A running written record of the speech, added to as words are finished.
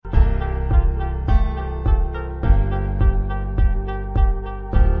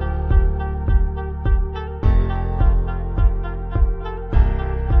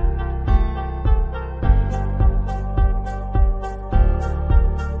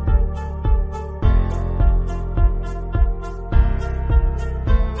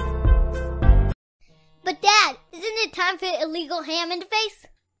to fit illegal ham in the face.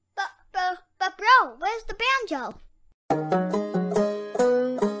 But bro, where's the banjo?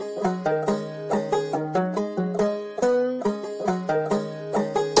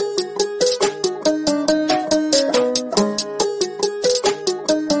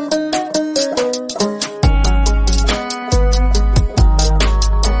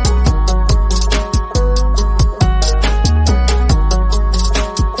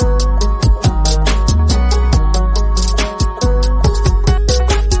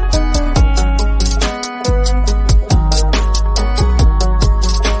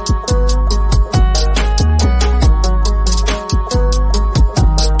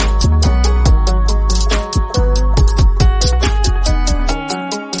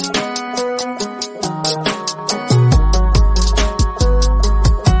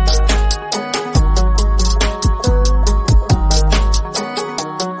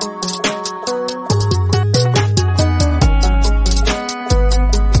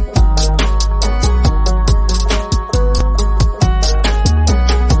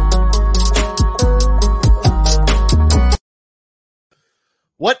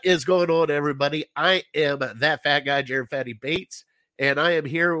 What is going on, everybody? I am that fat guy, Jared Fatty Bates, and I am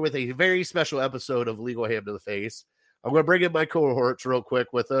here with a very special episode of Legal Ham to the Face. I'm going to bring in my cohorts real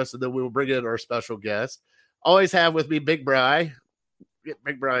quick with us, and then we will bring in our special guest. Always have with me Big Bri. Get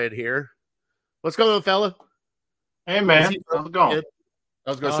Big Brian here. What's going on, fella? Hey, man. How's it going? I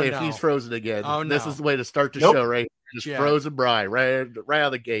was going to say, if he's frozen again, this is the way to start the show, right? Just frozen Bri, right out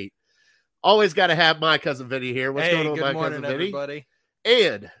of the gate. Always got to have my cousin Vinny here. What's going on, my cousin Vinny? Everybody.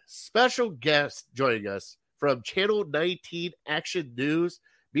 And special guest joining us from Channel 19 Action News,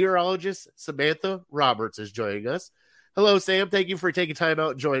 meteorologist Samantha Roberts is joining us. Hello, Sam. Thank you for taking time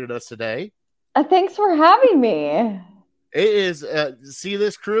out and joining us today. Thanks for having me. It is, see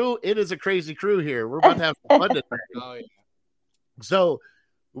this crew? It is a crazy crew here. We're about to have fun today. Oh, yeah. So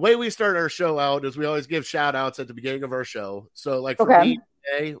the way we start our show out is we always give shout outs at the beginning of our show. So like for me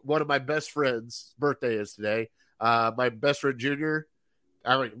today, one of my best friends' birthday is today. My best friend Junior,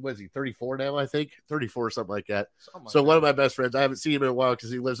 was he 34 now? I think 34 or something like that. One of my best friends. I haven't seen him in a while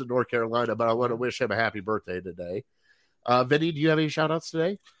because he lives in North Carolina, but I want to wish him a happy birthday today. Vinny, do you have any shout outs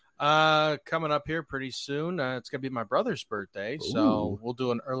today? Coming up here pretty soon. It's gonna be my brother's birthday, so we'll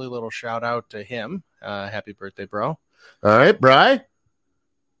do an early little shout out to him. Happy birthday, bro! All right, Bri.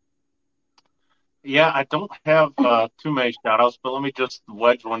 Yeah, I don't have too many shout outs, but let me just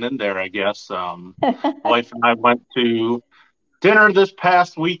wedge one in there, I guess. Wife and I went to dinner this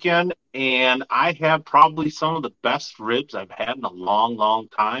past weekend, and I had probably some of the best ribs I've had in a long, long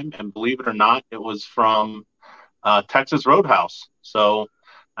time. And believe it or not, it was from Texas Roadhouse. So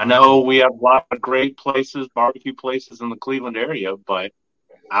I know we have a lot of great places, barbecue places in the Cleveland area, but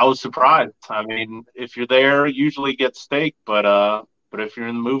I was surprised. I mean, if you're there, usually get steak, but if you're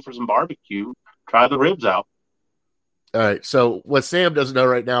in the mood for some barbecue, try the ribs out. All right. So what Sam doesn't know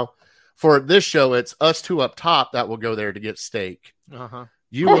right now, for this show, it's us two up top that will go there to get steak. Uh-huh.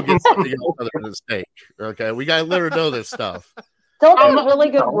 You will get something else other than steak. Okay, we gotta let her know this stuff. Don't they have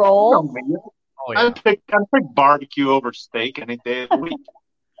really good rolls? Oh, yeah. I pick barbecue over steak any day of the week.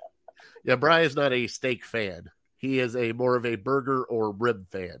 Yeah, Brian's not a steak fan. He is more of a burger or rib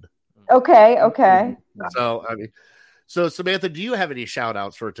fan. Okay. So Samantha, do you have any shout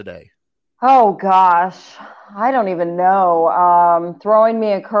outs for today? Oh gosh, I don't even know. Throwing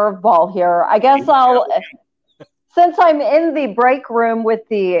me a curveball here. I guess since I'm in the break room with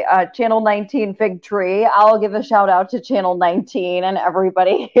the Channel 19 Fig Tree, I'll give a shout out to Channel 19 and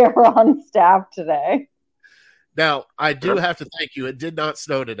everybody here on staff today. Now, I do have to thank you. It did not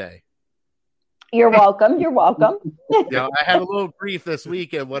snow today. You're welcome. Yeah, I had a little grief this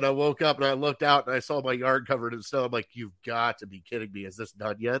weekend when I woke up and I looked out and I saw my yard covered in snow. I'm like, you've got to be kidding me. Is this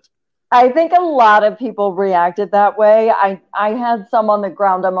done yet? I think a lot of people reacted that way. I had some on the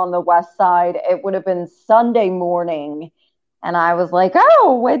ground. I'm on the west side. It would have been Sunday morning. And I was like,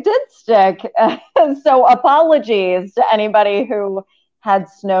 oh, it did stick. So apologies to anybody who had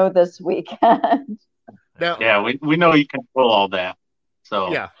snow this weekend. Now, yeah, we know you control all that.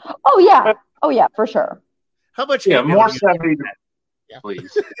 So yeah. Oh yeah, for sure. How much? Yeah, more 70,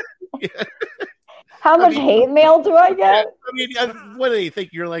 please. Yeah. How much hate mail do I get? I mean, what do you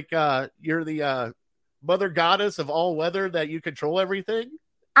think? You're like you're the mother goddess of all weather, that you control everything?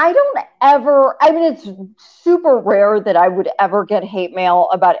 I don't ever, I mean, it's super rare that I would ever get hate mail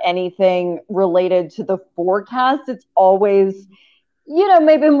about anything related to the forecast. It's always,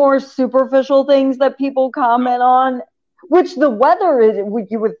 maybe more superficial things that people comment on. Which the weather is,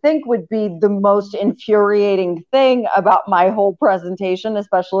 you would think would be the most infuriating thing about my whole presentation,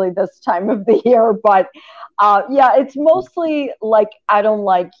 especially this time of the year. But yeah, it's mostly like I don't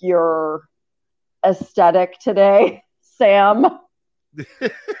like your aesthetic today, Sam. Do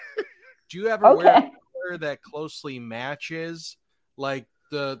you ever wear that closely matches like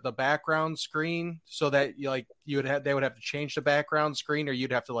the background screen so that they would have to change the background screen, or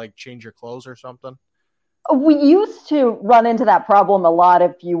you'd have to like change your clothes or something? We used to run into that problem a lot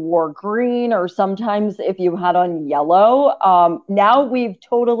if you wore green or sometimes if you had on yellow. Now we've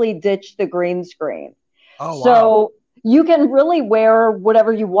totally ditched the green screen. Oh, wow. So you can really wear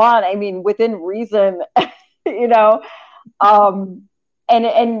whatever you want. I mean, within reason, you know, and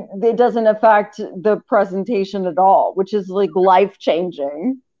it doesn't affect the presentation at all, which is like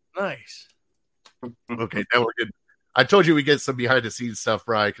life-changing. Nice. Okay, now we're good. I told you we get some behind the scenes stuff,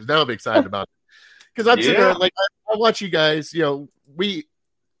 Brian, because now I'm excited about it. Because I'm sitting there, like, I watch you guys, you know,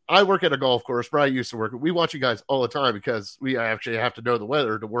 I work at a golf course. Brian used to work. We watch you guys all the time because we actually have to know the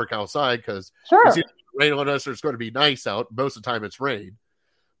weather to work outside because it's either rain on us or it's going to be nice out. Most of the time it's rain.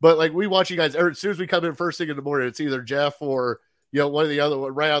 But, like, we watch you guys, as soon as we come in first thing in the morning, it's either Jeff or, you know, one of the other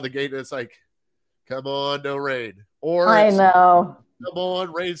one right out of the gate. And it's like, come on, no rain. Or I know. Come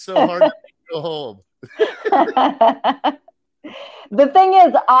on, rain's so hard to go home. The thing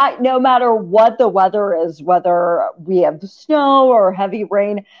is, no matter what the weather is, whether we have snow or heavy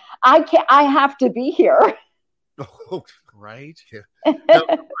rain, I have to be here. Oh, right. Yeah. Now,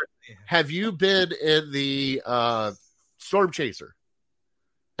 have you been in the storm chaser?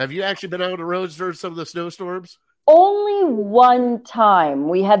 Have you actually been out on the roads during some of the snowstorms? Only one time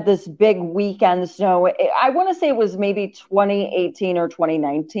we had this big weekend snow. I want to say it was maybe 2018 or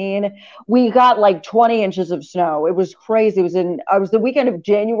 2019. We got like 20 inches of snow. It was crazy. It was the weekend of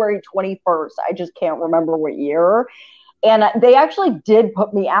January 21st. I just can't remember what year. And they actually did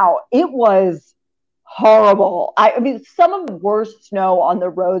put me out. It was horrible. I mean, some of the worst snow on the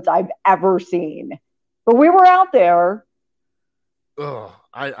roads I've ever seen. But we were out there. Oh,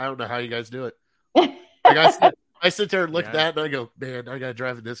 I don't know how you guys do it. Like I sit there and look at that and I go, man, I got to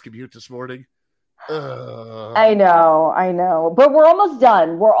drive in this commute this morning. I know. But we're almost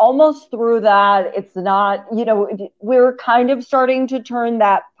done. We're almost through that. It's not, you know, we're kind of starting to turn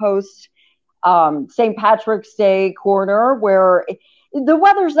that post St. Patrick's Day corner where the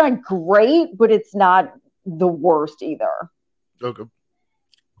weather's not great, but it's not the worst either. Okay.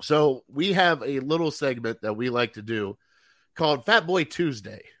 So we have a little segment that we like to do called Fat Boy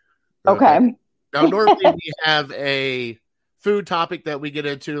Tuesday. Okay. Now, normally we have a food topic that we get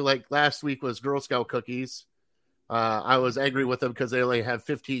into. Like last week was Girl Scout cookies. I was angry with them because they only have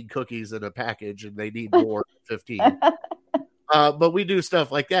 15 cookies in a package and they need more than 15. But we do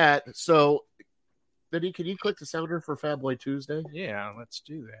stuff like that. So, Vinny, can you click the sounder for Fat Boy Tuesday? Yeah, let's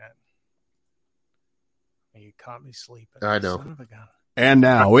do that. You caught me sleeping. I know. And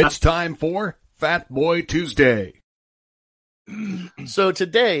now it's time for Fat Boy Tuesday. So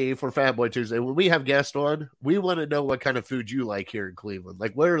today for Fat Boy Tuesday, when we have guests on, we want to know what kind of food you like here in Cleveland.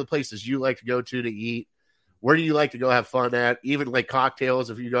 Like, what are the places you like to go to eat? Where do you like to go have fun at? Even like cocktails,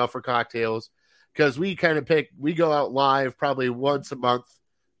 if you go out for cocktails. Because we kind of we go out live probably once a month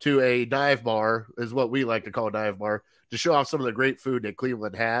to a dive bar, is what we like to call a dive bar, to show off some of the great food that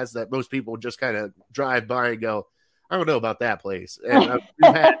Cleveland has that most people just kind of drive by and go, I don't know about that place. And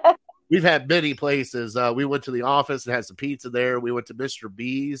we've had many places. We went to the office and had some pizza there. We went to Mr.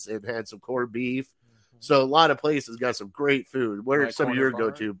 B's and had some corned beef. So a lot of places got some great food. Where did some of your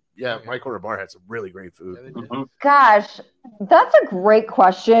go-to? Yeah, My Corner Bar had some really great food. Gosh, that's a great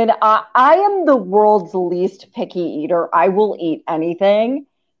question. I am the world's least picky eater. I will eat anything.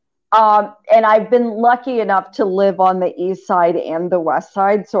 And I've been lucky enough to live on the east side and the west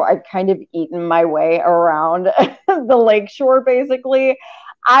side. So I've kind of eaten my way around the lakeshore, basically.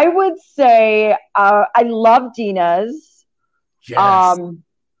 I would say I love Dina's. Yes.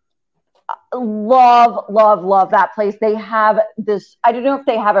 Love that place. They have this, I don't know if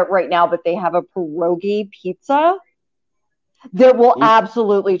they have it right now, but they have a pierogi pizza that will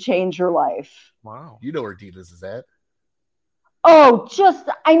absolutely change your life. Wow. You know where Dina's is at. Oh,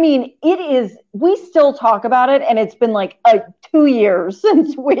 I mean, it is, we still talk about it, and it's been like 2 years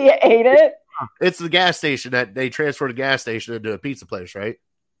since we ate it. It's the gas station that they transferred a gas station into a pizza place, right?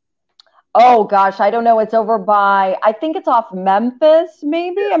 Oh, gosh, I don't know. It's over by, I think it's off Memphis,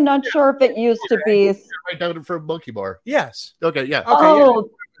 maybe? I'm not sure if it used to be. Right down from Monkey Bar. Yes. Okay, yeah. Okay,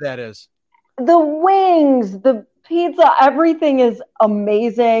 that is. The wings, the pizza, everything is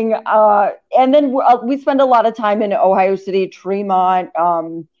amazing. And then we spend a lot of time in Ohio City, Tremont.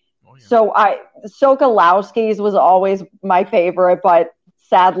 So Sokolowski's was always my favorite, but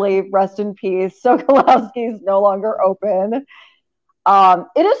sadly, rest in peace, Sokolowski's no longer open.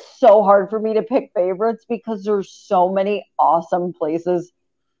 It is so hard for me to pick favorites because there's so many awesome places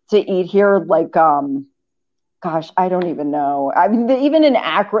to eat here. Like, gosh, I don't even know. I mean, even in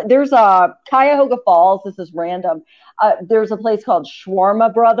Akron, there's Cuyahoga Falls. This is random. There's a place called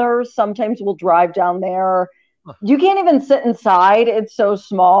Shawarma Brothers. Sometimes we'll drive down there. You can't even sit inside. It's so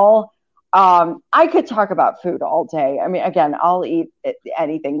small. I could talk about food all day. I mean, again, I'll eat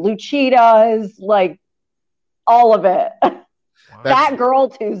anything. Lucitas, like all of it. Fat Girl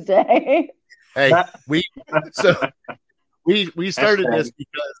Tuesday. Hey, we started this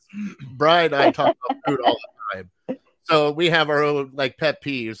because Brian and I talk about food all the time. So we have our own like pet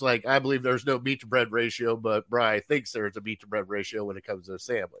peeves. Like I believe there's no meat to bread ratio, but Brian thinks there's a meat to bread ratio when it comes to a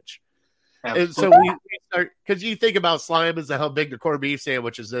sandwich. Absolutely. And so we start because you think about slime as how big the corned beef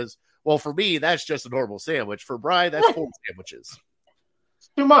sandwiches is. Well, for me, that's just a normal sandwich. For Brian, that's 4 sandwiches.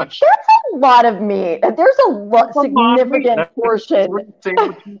 Too much. That's a lot of meat. There's a significant portion.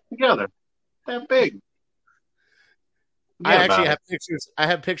 Sandwiches together. That big. I actually have pictures. I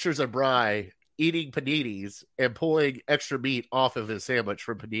have pictures of Bri eating paninis and pulling extra meat off of his sandwich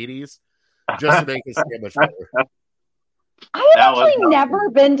from paninis just to make his sandwich better. I have actually never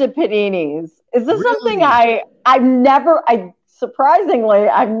been to paninis. Is this something I've never? Surprisingly,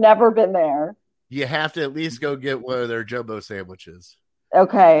 I've never been there. You have to at least go get one of their jumbo sandwiches.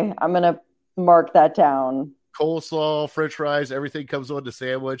 Okay, I'm gonna mark that down. Coleslaw, French fries, everything comes on the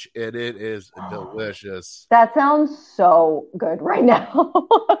sandwich, and it is delicious. That sounds so good right now.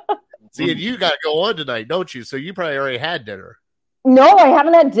 See, and you got to go on tonight, don't you? So you probably already had dinner. No, I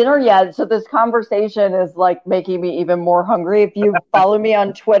haven't had dinner yet. So this conversation is like making me even more hungry. If you follow me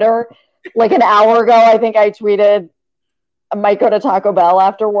on Twitter, like an hour ago, I think I tweeted I might go to Taco Bell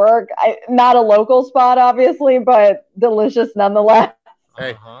after work. Not a local spot, obviously, but delicious nonetheless.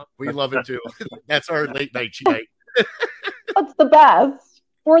 Hey, we love it too. That's our late night night. What's the best?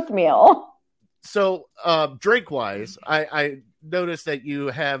 4th meal. So, drink wise, I noticed that you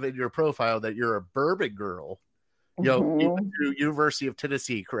have in your profile that you're a bourbon girl. You went to University of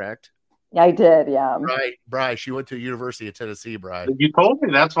Tennessee, correct? I did, yeah. Right, Bri. She went to University of Tennessee, Bri. You told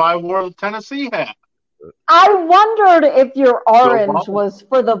me that's why I wore the Tennessee hat. I wondered if your orange was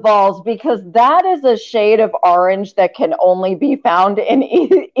for the Vols because that is a shade of orange that can only be found in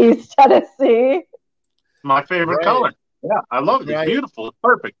East Tennessee. My favorite color. Yeah, I love it. It's beautiful. It's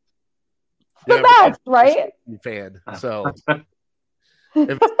perfect. It's the best, right? Fan. So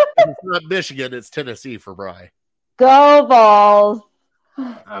if it's not Michigan, it's Tennessee for Bri. Go Vols.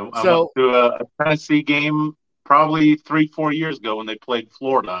 I went to a Tennessee game probably 3-4 years ago when they played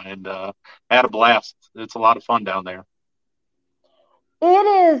Florida and had a blast. It's a lot of fun down there.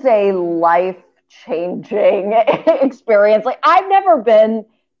 It is a life-changing experience. Like I've never been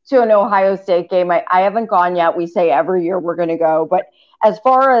to an Ohio State game. I haven't gone yet. We say every year we're going to go. But as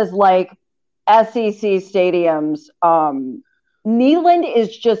far as like SEC stadiums, Neyland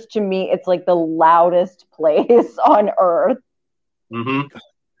is just, to me, it's like the loudest place on earth. Mm-hmm.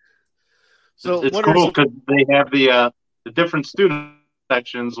 So it's cool because they have the different student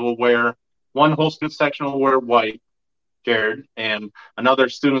sections will wear, one whole student section will wear white, Jared, and another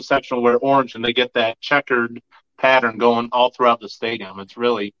student section will wear orange, and they get that checkered pattern going all throughout the stadium. It's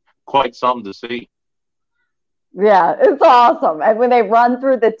really quite something to see. Yeah, it's awesome. And when they run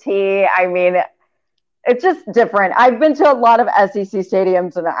through the tee, I mean, it's just different. I've been to a lot of SEC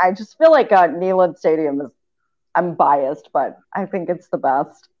stadiums, and I just feel like Neyland Stadium is, I'm biased, but I think it's the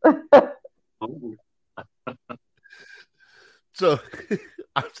best. So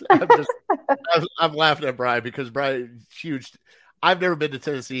I'm laughing at Brian because Brian's huge. I've never been to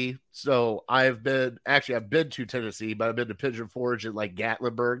Tennessee, so I've been to Tennessee, but I've been to Pigeon Forge and like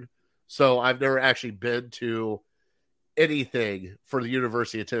Gatlinburg. So I've never actually been to anything for the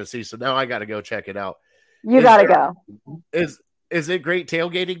University of Tennessee. So now I got to go check it out. You got to go. Is it great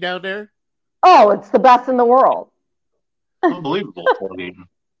tailgating down there? Oh, it's the best in the world. Unbelievable tailgating.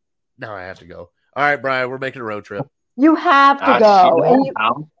 Now I have to go. All right, Brian, we're making a road trip. You have to go. And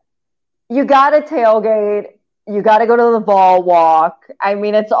you got to tailgate. You got to go to the Vol Walk. I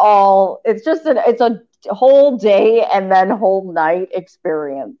mean, it's just it's a whole day and then whole night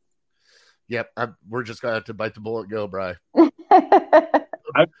experience. Yep, we're just gonna have to bite the bullet and go, Brian.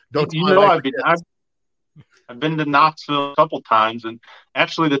 I've been to Knoxville a couple times, and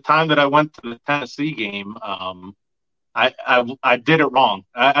actually, the time that I went to the Tennessee game, I did it wrong.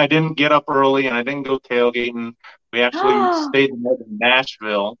 I didn't get up early, and I didn't go tailgating. We actually stayed in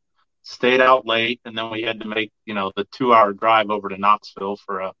Nashville stayed out late, and then we had to make, the 2-hour drive over to Knoxville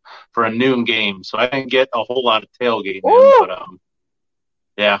for a noon game. So I didn't get a whole lot of tailgating in, but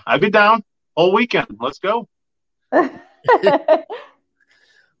yeah, I'd be down whole weekend. Let's go. Looks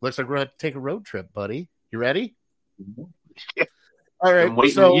like we're going to take a road trip, buddy. You ready? Yeah. All right. I'm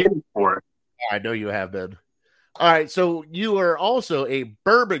waiting years for it. I know you have been. All right. So you are also a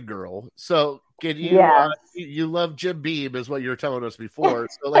bourbon girl. So can you, you love Jim Beam is what you were telling us before.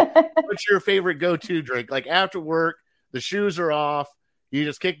 So like, what's your favorite go-to drink? Like after work, the shoes are off, you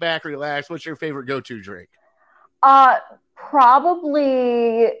just kick back, relax. What's your favorite go-to drink?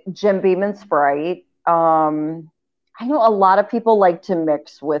 Probably Jim Beam and Sprite. I know a lot of people like to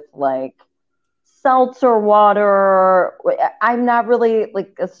mix with like seltzer water. I'm not really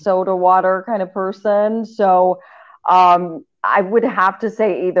like a soda water kind of person. So I would have to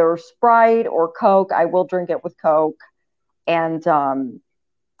say either Sprite or Coke. I will drink it with Coke. And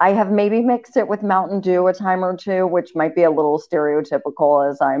I have maybe mixed it with Mountain Dew a time or two, which might be a little stereotypical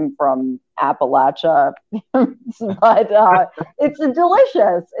as I'm from Appalachia. But it's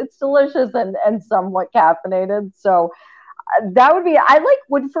delicious. It's delicious and somewhat caffeinated. So that would be, I like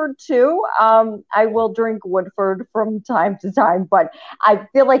Woodford too. I will drink Woodford from time to time, but I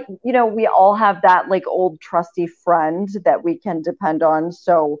feel like, we all have that like old trusty friend that we can depend on.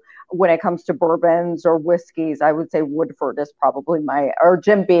 So when it comes to bourbons or whiskeys, I would say Woodford is probably or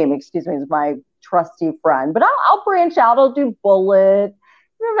Jim Beam, is my trusty friend, but I'll branch out. I'll do Bullet.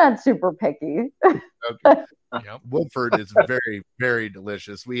 I'm not super picky. Okay. Woodford is very, very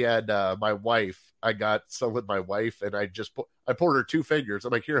delicious. We had my wife. I got some with my wife, and I poured her 2 fingers.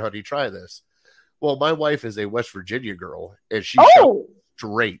 I'm like, here, honey, try this. Well, my wife is a West Virginia girl, and she shot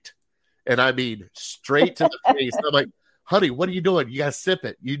straight, and I mean straight to the face. I'm like, honey, what are you doing? You gotta sip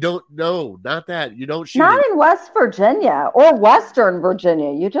it. You don't know, not that. You don't shoot. Not in West Virginia or Western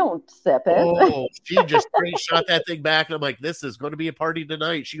Virginia. You don't sip it. Oh, she just straight shot that thing back, and I'm like, this is going to be a party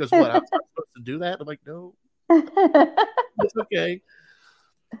tonight. She goes, what? I'm not supposed to do that? I'm like, no. It's okay.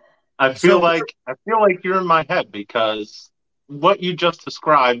 I feel like you're in my head because what you just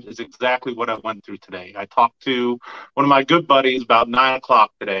described is exactly what I went through today. I talked to one of my good buddies about 9:00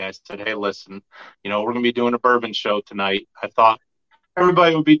 today. I said, hey, listen, we're going to be doing a bourbon show tonight. I thought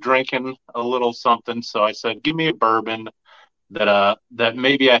everybody would be drinking a little something. So I said, give me a bourbon that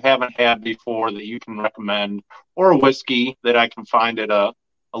maybe I haven't had before that you can recommend, or a whiskey that I can find at a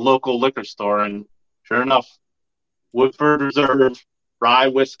local liquor store. And sure enough, Woodford Reserve rye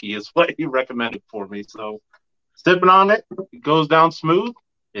whiskey is what he recommended for me. So sipping on it, it goes down smooth.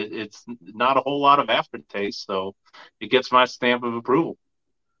 It's not a whole lot of aftertaste, so it gets my stamp of approval.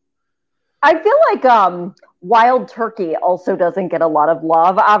 I feel like Wild Turkey also doesn't get a lot of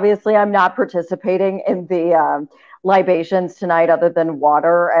love. Obviously, I'm not participating in the libations tonight other than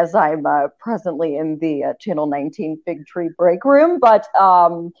water, as I'm presently in the Channel 19 Fig Tree break room. But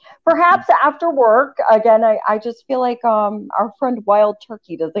perhaps after work, again, I just feel like our friend Wild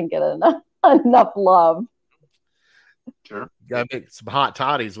Turkey doesn't get enough love. Sure. Gotta make some hot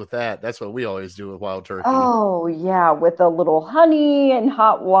toddies with that. That's what we always do with Wild Turkey. Oh, yeah, with a little honey and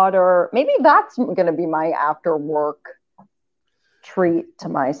hot water. Maybe that's going to be my after work treat to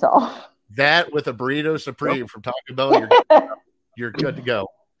myself. That with a burrito supreme from Taco Bell, you're good to go.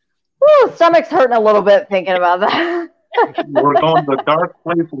 Woo, stomach's hurting a little bit thinking about that. We're going to a dark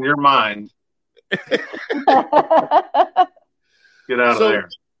place in your mind. Get out of there.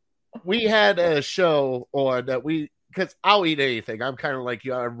 We had a show on that because I'll eat anything. I'm kind of like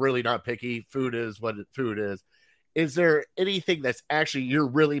you. I'm really not picky. Food is what food is. Is there anything that's actually you're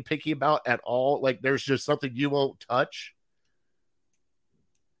really picky about at all? Like there's just something you won't touch?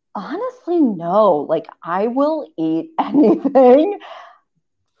 Honestly, no. Like I will eat anything.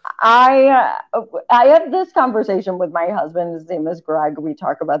 I have this conversation with my husband. His name is Greg. We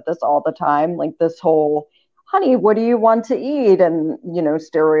talk about this all the time. Like this whole, honey, what do you want to eat? And,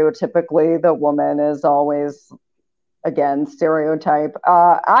 stereotypically the woman is always, again, stereotype.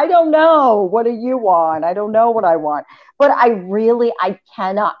 I don't know. What do you want? I don't know what I want. But I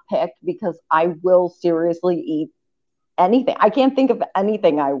cannot pick because I will seriously eat anything. I can't think of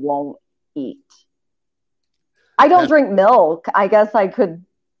anything I won't eat. I don't drink milk. I guess I could.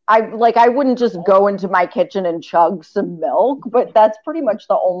 I wouldn't just go into my kitchen and chug some milk, but that's pretty much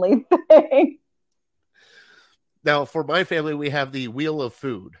the only thing. Now, for my family, we have the wheel of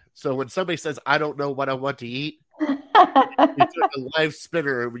food. So when somebody says, I don't know what I want to eat, it's like a live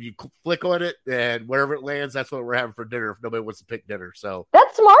spinner. When you flick on it and wherever it lands, that's what we're having for dinner if nobody wants to pick dinner. So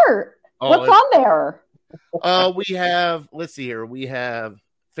that's smart. What's on there? We have, let's see here. We have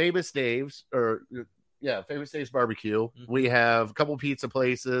Famous Dave's, or Yeah, Famous Dave's Barbecue. Mm-hmm. We have a couple pizza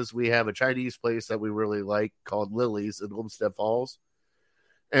places. We have a Chinese place that we really like called Lily's in Homestead Falls.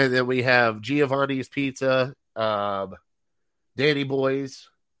 And then we have Giovanni's Pizza, Danny Boy's.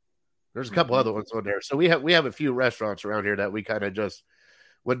 There's a couple other ones on there. So we have a few restaurants around here that we kind of just,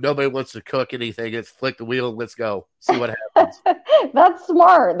 when nobody wants to cook anything, it's flick the wheel and let's go. See what happens. That's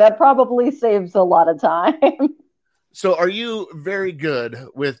smart. That probably saves a lot of time. So are you very good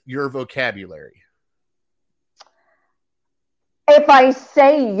with your vocabulary? If I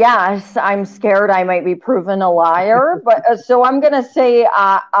say yes, I'm scared I might be proven a liar. But so I'm going to say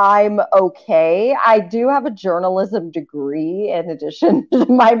I'm okay. I do have a journalism degree in addition to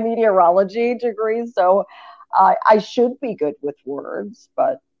my meteorology degree. So I should be good with words,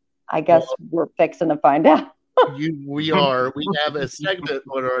 but I guess we're fixing to find out. We are. We have a segment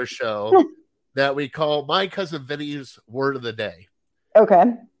on our show that we call My Cousin Vinny's Word of the Day. Okay.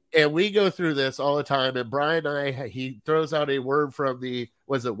 And we go through this all the time. And Brian and he throws out a word from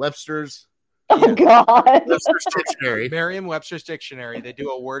Webster's? Oh, God. Webster's Dictionary. Merriam-Webster's Dictionary. They do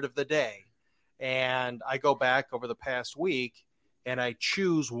a word of the day. And I go back over the past week and I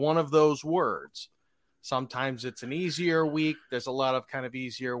choose one of those words. Sometimes it's an easier week. There's a lot of kind of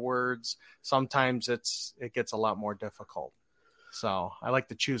easier words. Sometimes it gets a lot more difficult. So I like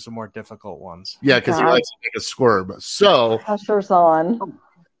to choose the more difficult ones. Yeah, because he likes to make a squirm. So pressure's on.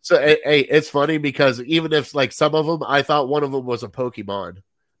 So hey, it's funny because even if like some of them, I thought one of them was a Pokemon.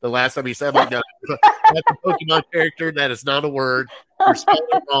 The last time he said, like, no, that's a Pokemon character. That is not a word. You're spelling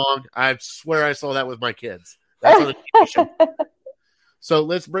it wrong. I swear I saw that with my kids. That's on the TV show. So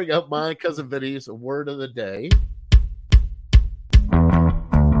let's bring up My Cousin Vinny's word of the day.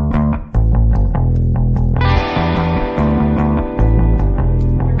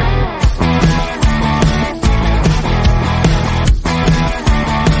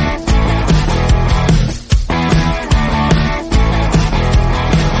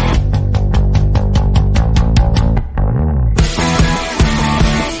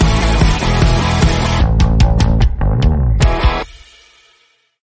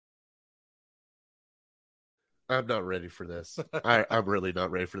 I'm not ready for this. I'm really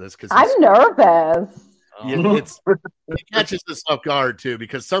not ready for this because I'm nervous. It catches us off guard too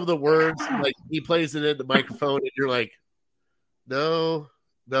because some of the words, like he plays it in the microphone, and you're like, no,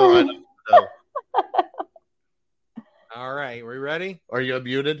 I don't know. All right, we ready? Are you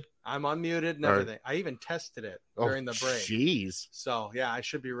unmuted? I'm unmuted and everything. I even tested it during the break. Jeez. So yeah, I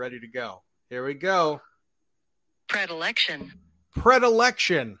should be ready to go. Here we go. Predilection.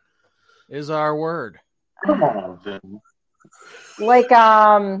 Predilection is our word. Come on, Vin. Like,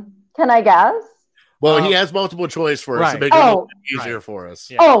 can I guess? Well, he has multiple choice for us to make it a little bit easier for us.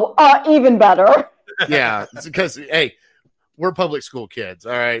 Yeah. Even better. Yeah, because hey, we're public school kids,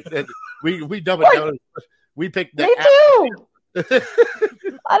 all right. And we dumb it down. We picked the. Me too.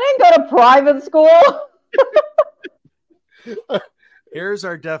 I didn't go to private school. Here's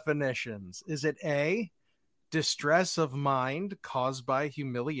our definitions. Is it A, distress of mind caused by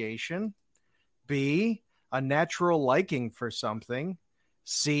humiliation? B, a natural liking for something?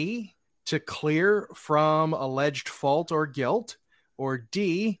 C, to clear from alleged fault or guilt? Or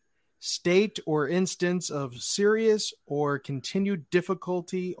D, state or instance of serious or continued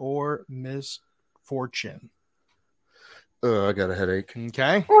difficulty or misfortune? I got a headache.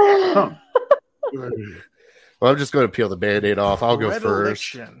 Okay. Well, I'm just going to peel the Band-Aid off. I'll go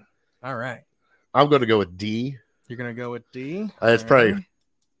first. All right. I'm going to go with D. You're going to go with D? It's probably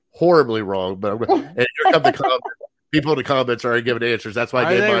horribly wrong, but and here come the comments. People in the comments are already giving answers. That's why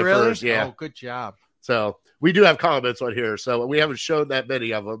I gave mine first. Yeah. Oh, good job. So we do have comments on here. So we haven't shown that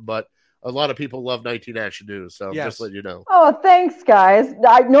many of them, but a lot of people love 19 Action News. So just letting you know. Oh, thanks, guys.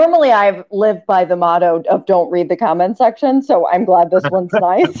 Normally I've lived by the motto of don't read the comment section. So I'm glad this one's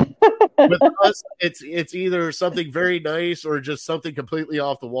nice. With us, it's either something very nice or just something completely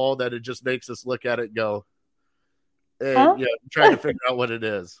off the wall that it just makes us look at it and go, and trying to figure out what it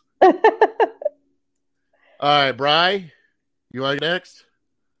is. All right, Bri, you want next?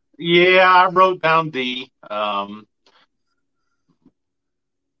 Yeah, I wrote down D. Only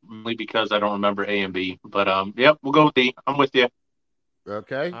because I don't remember A and B. But yep, we'll go with D. I'm with you.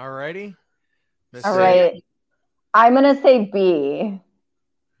 Okay. All righty. All right. I'm gonna say B.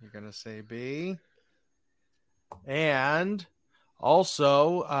 You're gonna say B. And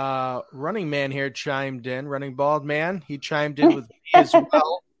also, Running Man here chimed in. Running Bald Man, he chimed in with B as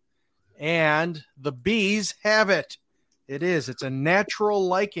well. And the B's have it. It's a natural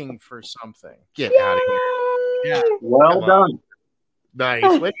liking for something. Get out of here. Yeah. Well done.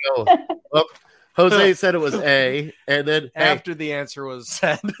 Nice. Way to go. Well, Jose said it was A, and then After the answer was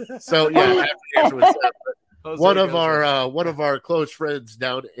said. So yeah, after the answer was said. Jose One goes of our close friends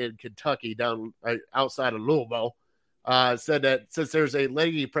down in Kentucky, down outside of Louisville, said that since there's a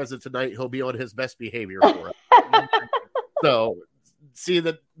lady present tonight, he'll be on his best behavior for it. So, seeing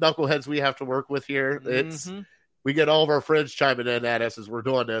the knuckleheads we have to work with here, we get all of our friends chiming in at us as we're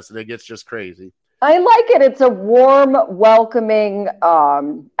doing this, and it gets just crazy. I like it. It's a warm, welcoming,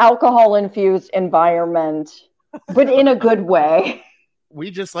 alcohol-infused environment, but in a good way.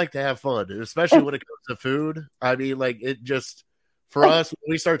 We just like to have fun, and especially when it comes to food. I mean, like, it just, for us,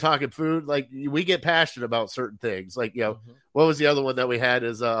 when we start talking food, like, we get passionate about certain things. Like, you know, what was the other one that we had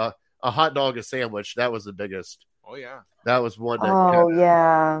is a hot dog, a sandwich. That was the biggest. Oh, yeah. That was one.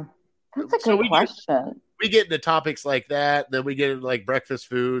 Yeah. That's a good question. We get into topics like that, and then we get into like breakfast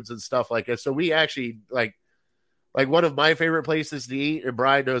foods and stuff like that. So we actually like one of my favorite places to eat, and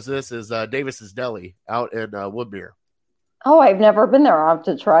Brian knows this, is Davis's Deli out in Woodmere. Oh, I've never been there. I'll have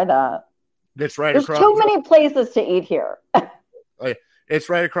to try that. It's right There's across. Too many places to eat here. It's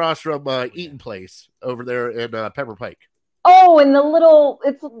right across from Eaton Place over there in Pepper Pike. Oh,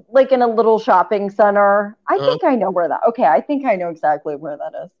 it's like in a little shopping center. I think I know where that. Okay, I think I know exactly where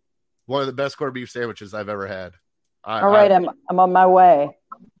that is. One of the best corned beef sandwiches I've ever had. All right, I'm on my way.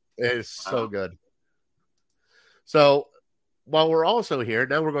 It's so good. So while we're also here,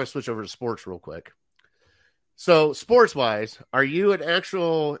 now we're going to switch over to sports real quick. So sports-wise, are you an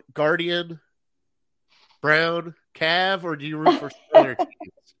actual Guardian, Brown, Cav, or do you root for other teams?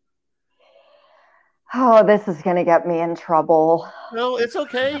 Oh, this is going to get me in trouble. No, it's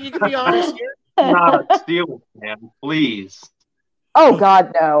okay. You can be honest here. Not a Steelers fan, please. Oh,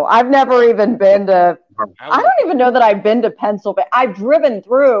 God, no. I've never even been to – I don't even know that I've been to Pennsylvania. I've driven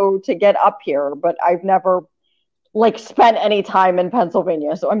through to get up here, but I've never, like, spent any time in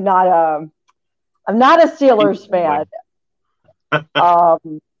Pennsylvania. So I'm not a Steelers fan.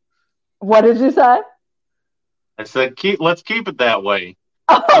 What did you say? I said, let's keep it that way.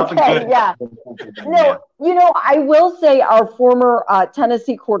 Okay, yeah. No, you know, I will say our former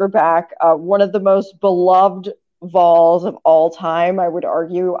Tennessee quarterback, one of the most beloved Vols of all time, I would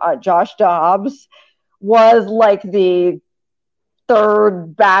argue, Josh Dobbs, was like the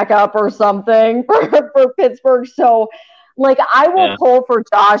third backup or something for Pittsburgh. So, like, I will pull for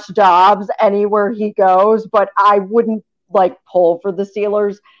Josh Dobbs anywhere he goes, but I wouldn't, like, pull for the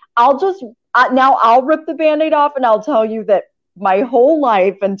Steelers. I'll just now I'll rip the Band-Aid off, and I'll tell you that my whole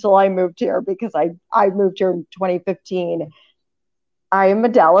life until I moved here, because I moved here in 2015, I am a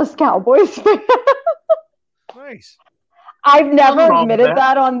Dallas Cowboys fan. Nice. I've never admitted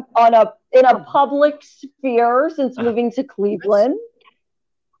that in a public sphere since moving to Cleveland.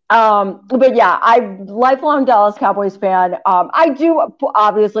 But yeah, I'm a lifelong Dallas Cowboys fan. I do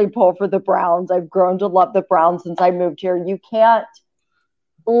obviously pull for the Browns. I've grown to love the Browns since I moved here. You can't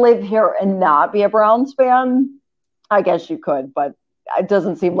live here and not be a Browns fan. I guess you could, but it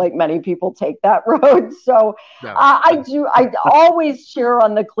doesn't seem like many people take that road. So no. I always cheer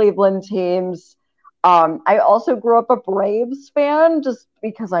on the Cleveland teams. I also grew up a Braves fan just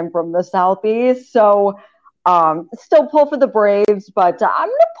because I'm from the Southeast. So still pull for the Braves, but I'm going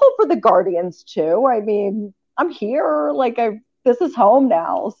to pull for the Guardians too. I mean, I'm here. Like, this is home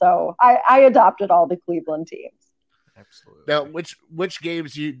now. So I adopted all the Cleveland teams. Absolutely. Now, which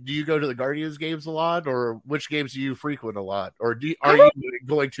games do you go to the Guardians games a lot, or which games do you frequent a lot, or are you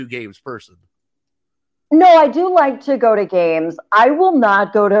going to games person? No, I do like to go to games. I will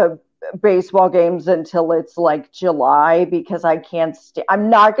not go to baseball games until it's like July because I can't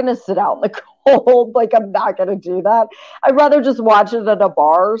I'm not going to sit out in the cold. Like, I'm not going to do that. I'd rather just watch it at a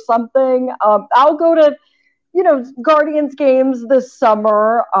bar or something. I'll go to, Guardians games this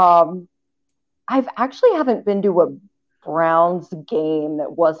summer. I've actually haven't been to a Browns game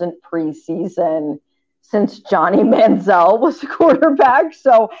that wasn't preseason since Johnny Manziel was a quarterback.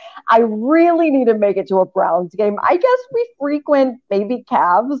 So I really need to make it to a Browns game. I guess we frequent maybe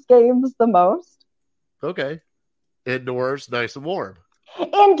Cavs games the most. Okay. Indoors, nice and warm.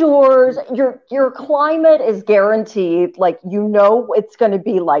 Indoors, your climate is guaranteed. Like, it's going to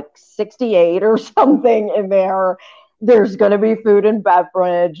be like 68 or something in there. There's going to be food and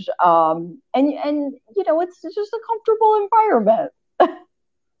beverage. And it's just a comfortable environment.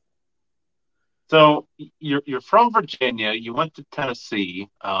 So you're from Virginia. You went to Tennessee.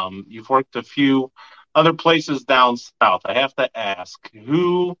 You've worked a few other places down south. I have to ask,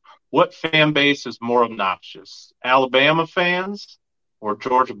 what fan base is more obnoxious? Alabama fans or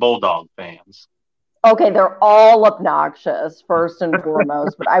Georgia Bulldog fans? Okay, they're all obnoxious, first and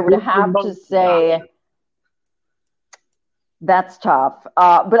foremost. But I would have to say That's tough.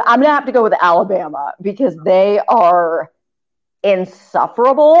 But I'm going to have to go with Alabama because they are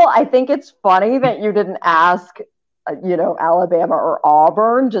insufferable. I think it's funny that you didn't ask, Alabama or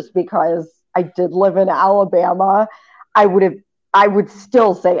Auburn, just because I did live in Alabama. I would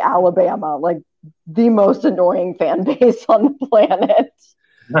still say Alabama, like the most annoying fan base on the planet.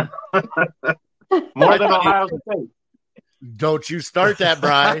 More than Ohio State. Don't you start that, Bri.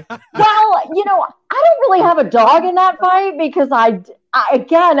 Well, I don't really have a dog in that fight because I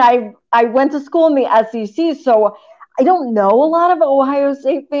went to school in the SEC, so I don't know a lot of Ohio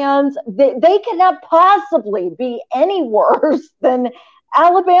State fans. They cannot possibly be any worse than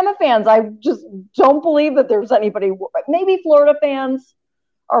Alabama fans. I just don't believe that there's anybody. Maybe Florida fans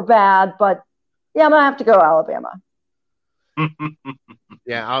are bad, but yeah, I'm gonna have to go Alabama.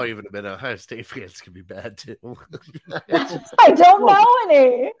 Yeah, I'll even admit Ohio State fans can be bad too. I don't know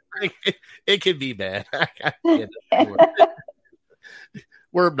any. It can be bad.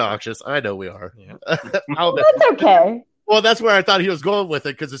 We're obnoxious. I know we are. Yeah. That's okay. Well, that's where I thought he was going with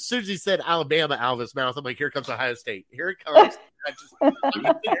it, because as soon as he said Alabama out of his mouth, I'm like, here comes Ohio State. Here it comes.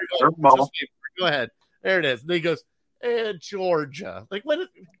 Go ahead. There it is. And then he goes, and Georgia. Like, what?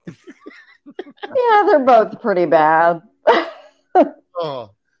 Yeah, they're both pretty bad.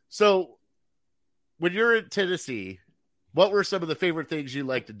 Oh, so when you're in Tennessee, what were some of the favorite things you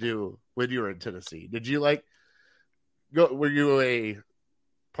like to do when you were in Tennessee? Did you were you a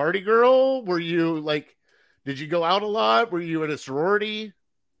party girl? Were you did you go out a lot? Were you in a sorority?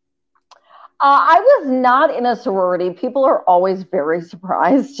 I was not in a sorority. People are always very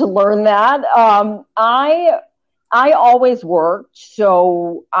surprised to learn that. I always worked,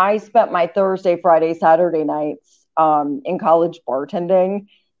 so I spent my Thursday, Friday, Saturday nights in college bartending.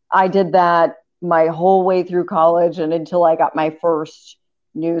 I did that my whole way through college and until I got my first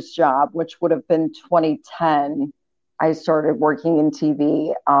news job, which would have been 2010. I started working in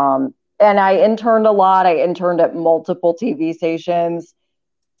TV. And I interned a lot. I interned at multiple TV stations.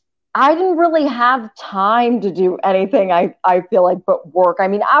 I didn't really have time to do anything, I feel like, but work. I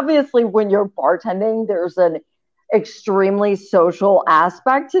mean, obviously, when you're bartending, there's an extremely social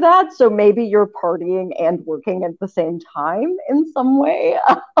aspect to that. So maybe you're partying and working at the same time in some way.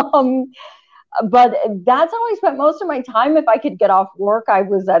 But that's how I spent most of my time. If I could get off work, I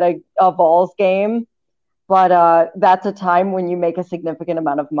was at a Vols game. But that's a time when you make a significant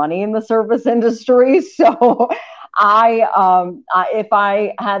amount of money in the service industry. So if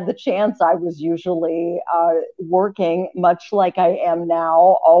I had the chance, I was usually working, much like I am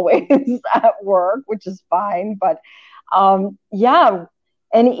now, always at work, which is fine. But yeah,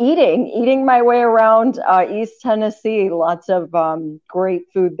 and eating my way around East Tennessee, lots of great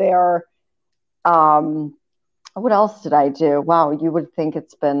food there. What else did I do? Wow, you would think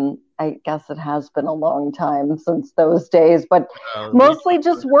I guess it has been a long time since those days, but mostly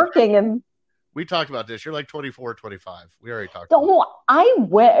just working. And we talked about this. You're like 24, 25. We already talked about it. I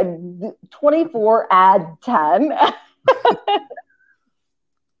went 24, add 10.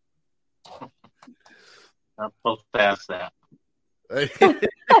 I'm supposed to ask that.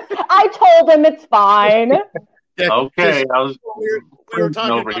 I told him it's fine. Yeah, okay. We were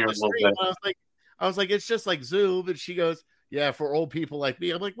talking over here a little bit. I was like, it's just like Zoom. And she goes, yeah, for old people like me.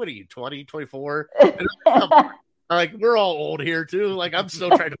 I'm like, what are you, 20, 24? I'm like, we're all old here too. Like, I'm still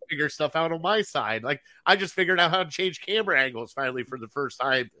trying to figure stuff out on my side. Like, I just figured out how to change camera angles finally for the first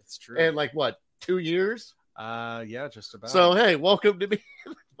time. That's true. And like, what, 2 years? Yeah, just about. So, hey, welcome to me.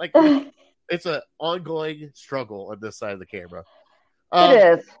 Like, it's an ongoing struggle on this side of the camera.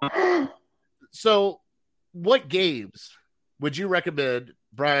 It is. So, what games would you recommend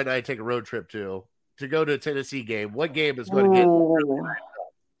Brian and I take a road trip to go to a Tennessee game? What game is going to get really nice?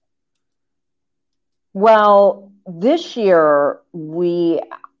 Well, this year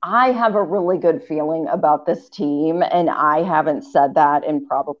I have a really good feeling about this team, and I haven't said that in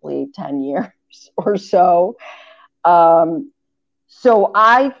probably 10 years or so. So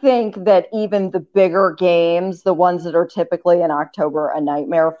I think that even the bigger games, the ones that are typically in October a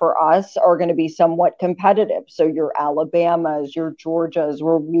nightmare for us, are going to be somewhat competitive. So your Alabamas, your Georgias,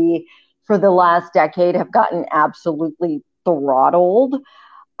 where we, for the last decade, have gotten absolutely throttled.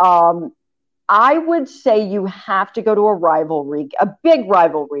 I would say you have to go to a big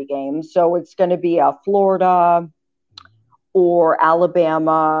rivalry game. So it's going to be a Florida or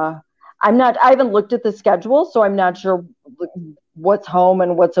Alabama. I haven't looked at the schedule, so I'm not sure what's home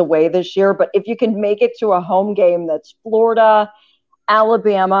and what's away this year. But if you can make it to a home game that's Florida,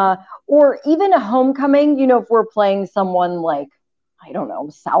 Alabama, or even a homecoming, if we're playing someone like, I don't know,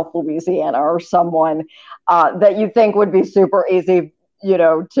 South Louisiana or someone that you think would be super easy,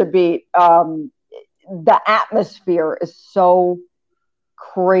 to beat, the atmosphere is so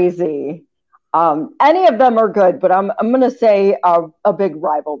crazy. Any of them are good, but I'm going to say a big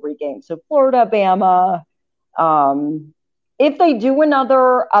rivalry game. So Florida, Bama. If they do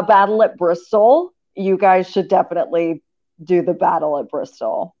a battle at Bristol, you guys should definitely do the battle at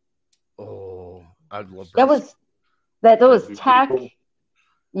Bristol. Oh, I'd love Bristol. That was Tech. Cool.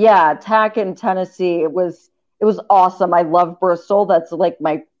 Yeah, Tech in Tennessee. It was awesome. I love Bristol. That's like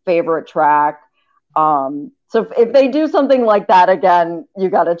my favorite track. So if they do something like that again, you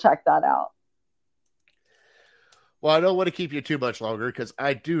got to check that out. Well, I don't want to keep you too much longer because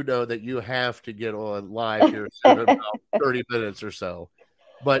I do know that you have to get on live here soon in about 30 minutes or so.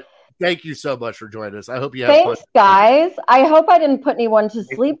 But thank you so much for joining us. I hope you have fun. Thanks, guys. I hope I didn't put anyone to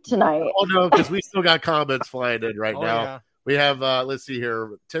sleep tonight. Oh, no, because we still got comments flying in right now. Yeah. We have, let's see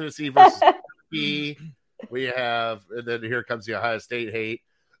here, Tennessee versus Kentucky. We have, and then here comes the Ohio State hate.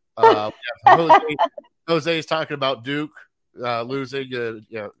 We have Jose's talking about Duke losing.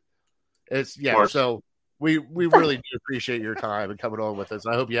 So we really do appreciate your time and coming on with us.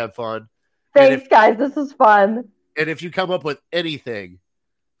 I hope you had fun. Thanks, guys. This is fun. And if you come up with anything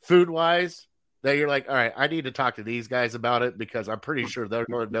food-wise that you're like, all right, I need to talk to these guys about it because I'm pretty sure they're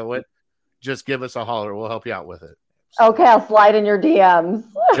going to know it, just give us a holler. We'll help you out with it. So, okay, I'll slide in your DMs.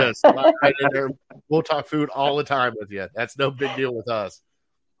 Just slide right in there. We'll talk food all the time with you. That's no big deal with us.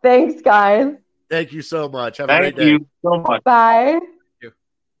 Thanks, guys. Thank you so much. Have a great day. Thank you so much. Bye.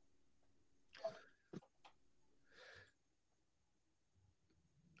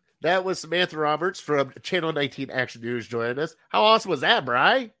 That was Samantha Roberts from Channel 19 Action News joining us. How awesome was that,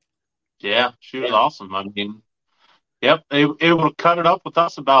 Bri? Yeah, she was awesome. I mean, yep, able to cut it up with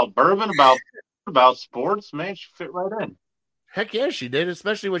us about bourbon, about sports. Man, she fit right in. Heck yeah, she did,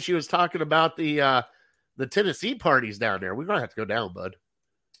 especially when she was talking about the Tennessee parties down there. We're going to have to go down, bud.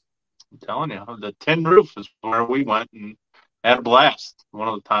 I'm telling you, the Tin Roof is where we went and had a blast. One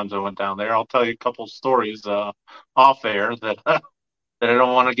of the times I went down there. I'll tell you a couple stories off air that that I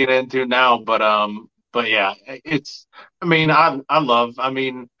don't want to get into now, but yeah,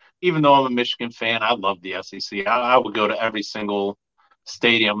 even though I'm a Michigan fan, I love the SEC. I would go to every single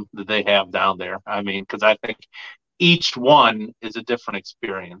stadium that they have down there. I mean, because I think each one is a different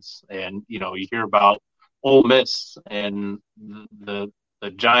experience. And, you hear about Ole Miss and the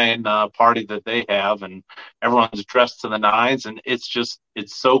giant party that they have, and everyone's dressed to the nines, and it's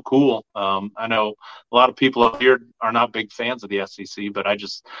so cool. I know a lot of people up here are not big fans of the SEC, but I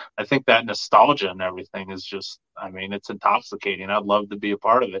think that nostalgia and everything is it's intoxicating. I'd love to be a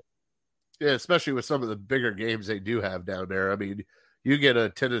part of it. Yeah, especially with some of the bigger games they do have down there. I mean, you get a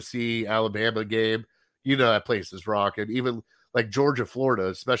Tennessee, Alabama game, that place is rocking. Even like Georgia, Florida,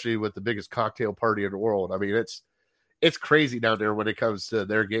 especially with the biggest cocktail party in the world. I mean, it's crazy down there when it comes to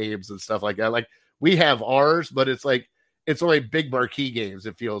their games and stuff like that. Like we have ours, but it's only big marquee games.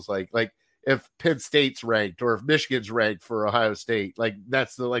 It feels like if Penn State's ranked or if Michigan's ranked for Ohio State, like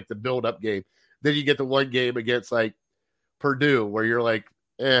that's the build up game. Then you get the one game against like Purdue where you're like,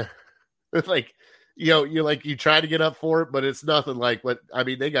 it's like, you try to get up for it, but it's nothing like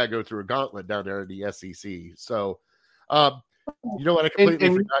they got to go through a gauntlet down there in the SEC. So, you know what? I completely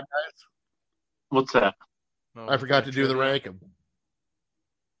forgot, guys. What's that? I forgot to do the ranking.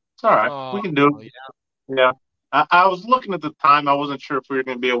 It's all right. We can do it. Yeah. I was looking at the time. I wasn't sure if we were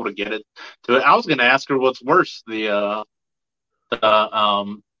going to be able to get it to it. I was going to ask her what's worse, the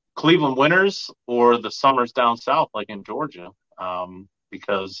Cleveland Winters or the summers down south, like in Georgia,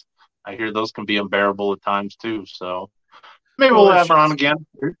 because I hear those can be unbearable at times too. So maybe we'll have her on again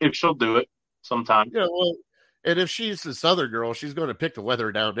if she'll do it sometime. Yeah, well, and if she's the Southern girl, she's going to pick the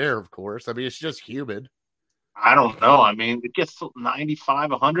weather down there, of course. I mean, it's just humid. I don't know. I mean, it gets to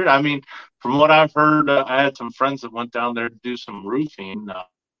 95, 100. I mean, from what I've heard, I had some friends that went down there to do some roofing.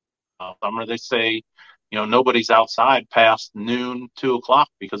 Summer, they say, nobody's outside past noon, 2:00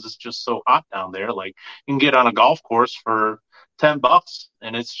 because it's just so hot down there. Like you can get on a golf course for $10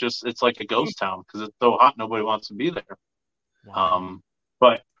 and it's like a ghost town because it's so hot. Nobody wants to be there. Wow.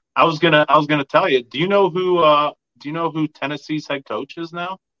 But I was gonna tell you, do you know who Tennessee's head coach is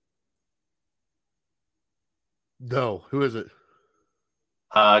now? No, who is it?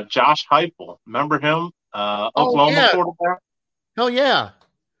 Josh Heupel. Remember him? Oklahoma quarterback. Hell yeah,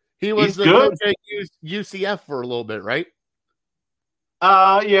 he was the coach at UCF for a little bit, right?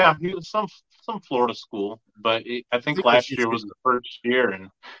 Yeah, he was some Florida school, but I think last year was the first year,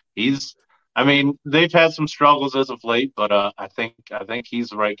 and they've had some struggles as of late, but I think he's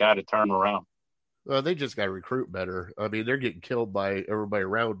the right guy to turn around. Well, they just got to recruit better. I mean, they're getting killed by everybody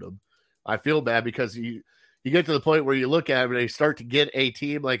around them. I feel bad because you get to the point where you look at them and they start to get a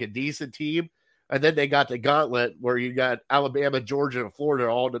team, like a decent team, And then they got the gauntlet where you got Alabama, Georgia, and Florida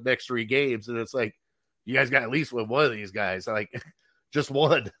all in the next 3 games. And it's like, you guys got to at least win one of these guys. Like, just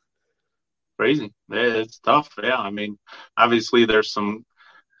one. Crazy. It's tough. Yeah. I mean, obviously there's some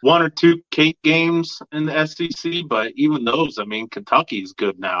 1 or 2 cake games in the SEC, but even those, I mean, Kentucky's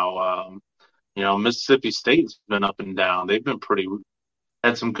good now. Mississippi State's been up and down. They've been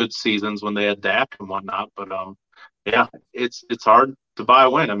had some good seasons when they had Dak and whatnot. But, it's hard to buy a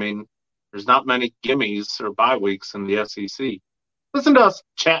win. I mean, there's not many gimmies or bye weeks in the SEC. Listen to us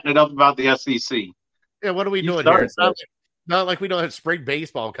chatting it up about the SEC. Yeah, what are we doing here? It's not like we don't have spring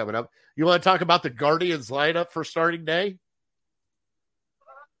baseball coming up. You want to talk about the Guardians lineup for starting day?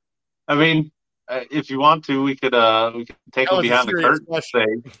 I mean, if you want to, we could take them behind the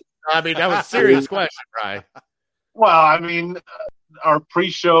curtain. I mean, that was a serious question, Ryan. Well, I mean, our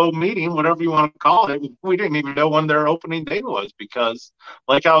pre-show meeting, whatever you want to call it, we didn't even know when their opening day was because,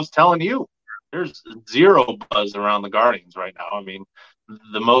 like I was telling you, there's zero buzz around the Guardians right now. I mean,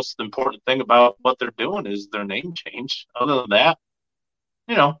 the most important thing about what they're doing is their name change. Other than that,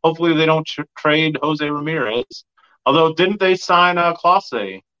 hopefully they don't trade Jose Ramirez. Although, didn't they sign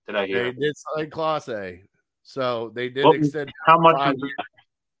Clase? Did I hear? They did sign Clase. So they did extend. How much?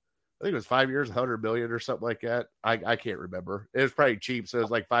 I think it was 5 years, $100 million or something like that. I can't remember. It was probably cheap, so it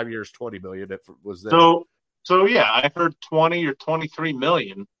was like 5 years, $20 million. It was there. So yeah, I heard 20 or 23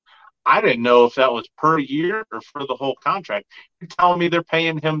 million. I didn't know if that was per year or for the whole contract. You're telling me they're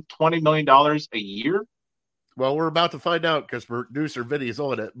paying him $20 million a year? Well, we're about to find out because producer Vinny's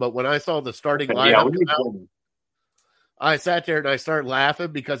on it. But when I saw the starting lineup come out, I sat there and I started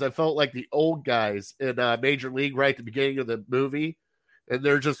laughing because I felt like the old guys in Major League right at the beginning of the movie. And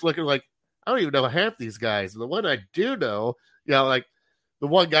they're just looking like, I don't even know half these guys. And the one I do know, like the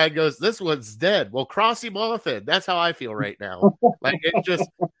one guy goes, this one's dead. Well, cross him off it. That's how I feel right now. Like, it just,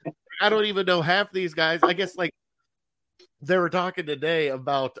 I don't even know half these guys. I guess like they were talking today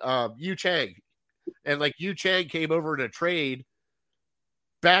about Yu Chang. And like Yu Chang came over in a trade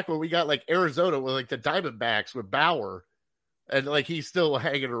back when we got like Arizona with like the Diamondbacks with Bauer. And like he's still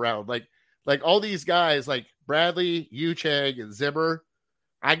hanging around. Like all these guys like Bradley, Yu Chang, and Zimmer,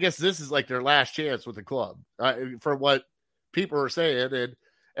 I guess this is like their last chance with the club for what people are saying.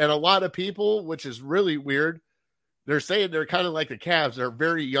 And a lot of people, which is really weird, they're saying they're kind of like the Cavs. They're a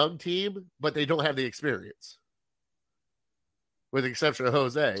very young team, but they don't have the experience, with the exception of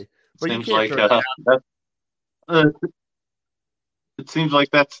Jose. But seems you can't it seems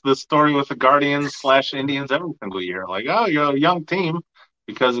like that's the story with the Guardians / Indians every single year. Like, oh, you're a young team,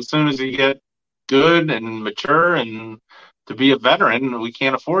 because as soon as you get good and mature and to be a veteran, we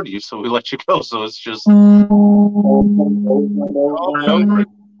can't afford you, so we let you go. So it's just oh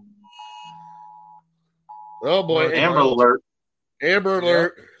boy, Amber Alert. Amber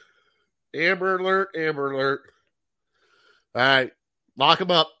Alert. Amber Alert. Amber Alert. All right, lock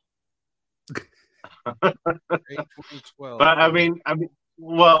them up. But I mean,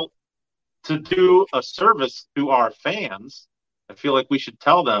 well, to do a service to our fans, I feel like we should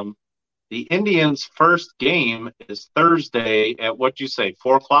tell them the Indians' first game is Thursday at what you say,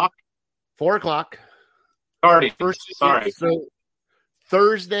 4:00? 4:00. Guardians. Sorry. So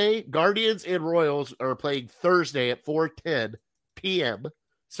Thursday, Guardians and Royals are playing Thursday at 4:10 p.m.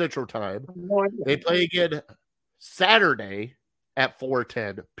 Central Time. They play again Saturday at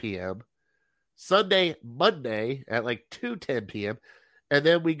 4:10 p.m. Sunday, Monday at like 2:10 p.m. And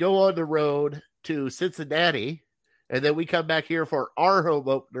then we go on the road to Cincinnati, and then we come back here for our home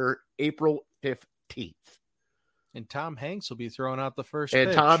opener April 15th. And Tom Hanks will be throwing out the first And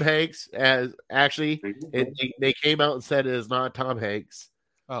pitch. Tom Hanks, they came out and said it is not Tom Hanks.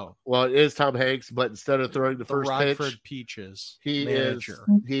 Oh. Well, it is Tom Hanks, but instead of throwing the first Rockford pitch, Peaches he manager.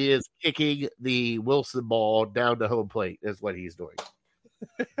 is kicking the Wilson ball down to home plate is what he's doing.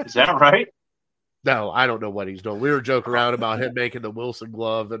 Is that right? No, I don't know what he's doing. We were joking around about him making the Wilson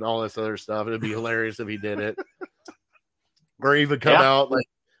glove and all this other stuff. It'd be hilarious if he did it. Or even come out like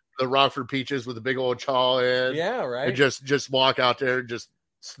the Rockford Peaches with a big old chaw in. Yeah, right. And just walk out there and just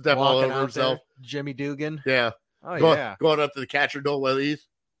step all over himself. There, Jimmy Dugan. Yeah. Oh, going up to the catcher, don't let these.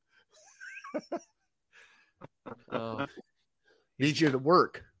 Need you to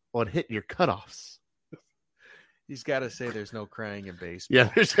work on hitting your cutoffs. He's got to say there's no crying in baseball. Yeah,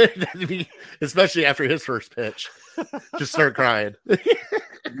 especially after his first pitch. Just start crying.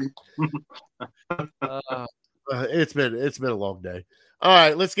 It's been a long day. All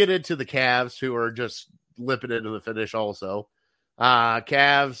right, let's get into the Cavs, who are just limping into the finish also.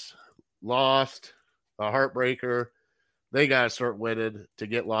 Cavs lost, a heartbreaker. They got to start winning to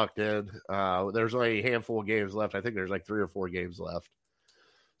get locked in. There's only a handful of games left. I think there's like 3 or 4 games left.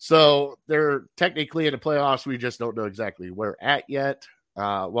 So they're technically in the playoffs. We just don't know exactly where at yet.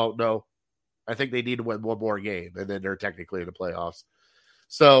 Well, no, I think they need to win one more game, and then they're technically in the playoffs.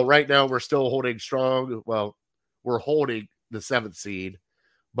 So right now we're still holding strong. Well, we're holding the 7th seed,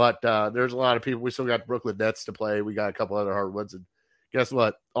 but there's a lot of people. We still got Brooklyn Nets to play. We got a couple other hard ones, and guess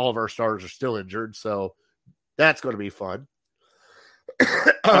what? All of our stars are still injured, so that's going to be fun.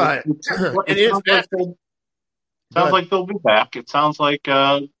 It sounds like they'll be back. It sounds like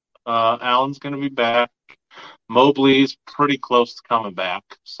Allen's going to be back. Mobley's pretty close to coming back,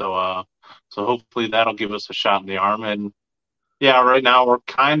 so hopefully that'll give us a shot in the arm. And yeah, right now we're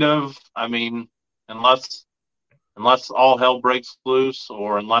kind of, I mean, unless all hell breaks loose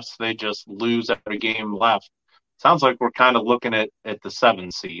or unless they just lose every game left, sounds like we're kind of looking at the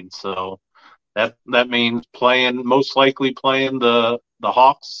 7 seed. So that means most likely playing the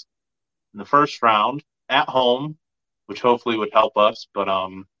Hawks in the first round at home, which hopefully would help us. But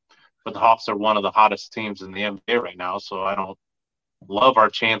the Hawks are one of the hottest teams in the NBA right now, so I don't love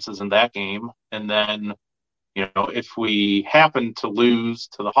our chances in that game. And then, if we happen to lose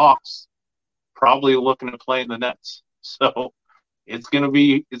to the Hawks, probably looking at playing the Nets. So it's gonna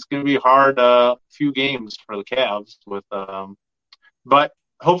be hard few games for the Cavs but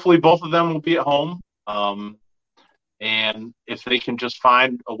hopefully both of them will be at home. And if they can just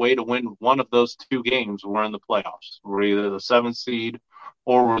find a way to win one of those 2 games, we're in the playoffs. We're either the 7th seed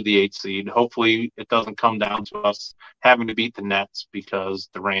or we're the 8th seed. Hopefully it doesn't come down to us having to beat the Nets because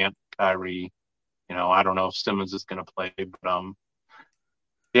Durant, Kyrie, I don't know if Simmons is going to play. But,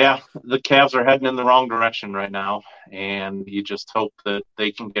 yeah, the Cavs are heading in the wrong direction right now. And you just hope that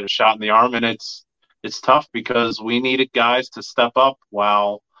they can get a shot in the arm. And it's tough because we needed guys to step up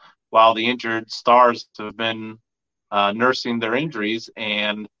while the injured stars have been nursing their injuries,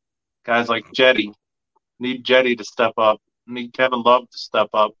 and guys like Jetty need Jetty to step up, need Kevin Love to step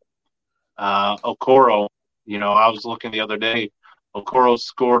up. Okoro, I was looking the other day, Okoro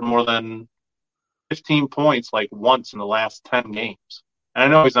scored more than 15 points like once in the last 10 games. And I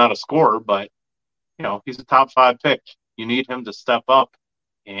know he's not a scorer, but he's a top 5 pick. You need him to step up,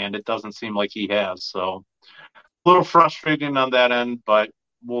 and it doesn't seem like he has. So a little frustrating on that end, but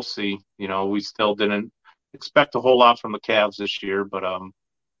we'll see. We still didn't expect a whole lot from the Cavs this year, but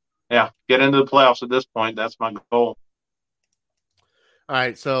yeah, get into the playoffs at this point. That's my goal. All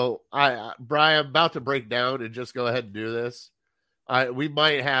right, so Brian, I'm about to break down and just go ahead and do this. We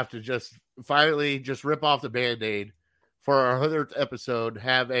might have to just finally just rip off the Band-Aid for our 100th episode,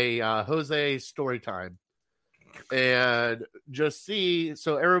 have a Jose story time, and just see,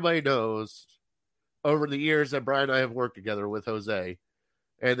 so everybody knows over the years that Brian and I have worked together with Jose,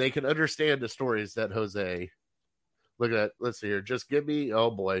 and they can understand the stories that Jose, look at, let's see here. Just give me, oh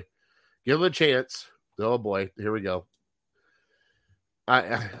boy, give him a chance. Oh boy, here we go.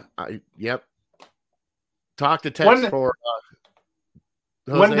 Yep. Talk to text for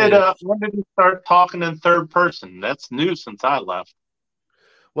Jose. When did he start talking in third person? That's new since I left.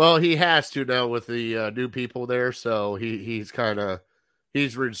 Well, he has to now with the new people there, so he's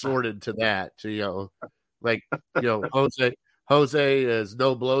resorted to that. To Jose is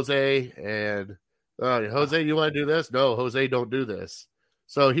no blose, and Jose, you want to do this? No, Jose, don't do this.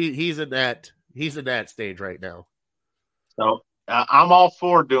 So he's in that stage right now. So I'm all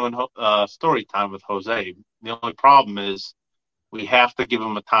for doing story time with Jose. The only problem is we have to give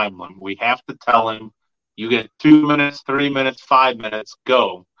him a time limit. We have to tell him you get 2 minutes, 3 minutes, 5 minutes,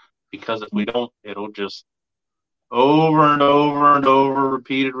 go. Because if we don't, it'll just over and over and over,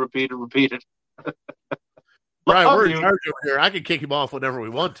 repeated. Right, we're in charge over here. I can kick him off whenever we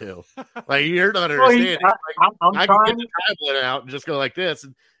want to. Like, you're not understanding. I can get the time limit out and just go like this.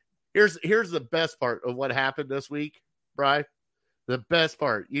 And here's the best part of what happened this week, Brian. The best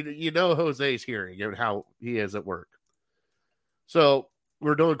part, you know Jose's hearing and how he is at work. So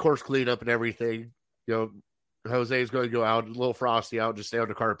we're doing course cleanup and everything. Jose's going to go out, a little frosty out, just stay on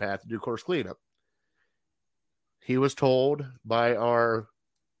the cart path and do course cleanup. He was told by our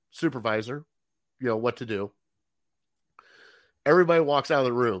supervisor, what to do. Everybody walks out of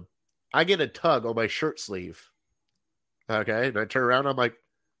the room. I get a tug on my shirt sleeve. Okay. And I turn around. I'm like,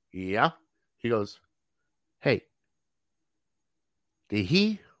 yeah. He goes, hey, did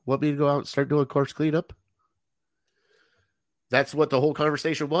he want me to go out and start doing course cleanup? That's what the whole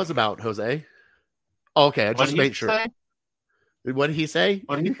conversation was about, Jose. Okay. I just made sure. What did he say?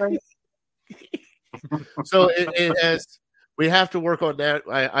 What did he say? So it has, we have to work on that.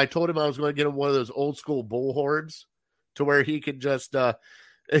 I told him I was going to get him one of those old school bull horns to where he can just what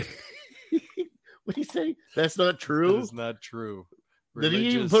did he say? That's not true. That is not true. Did he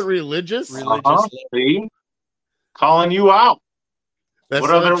even put religious? See? Calling you out. That's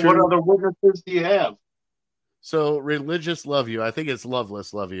what other witnesses do you have? So religious love you. I think it's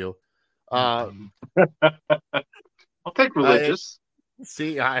loveless love you. I'll take religious.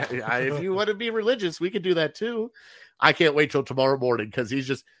 See, if you want to be religious, we could do that too. I can't wait till tomorrow morning because he's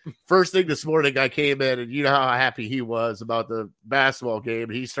just first thing this morning. I came in and you know how happy he was about the basketball game.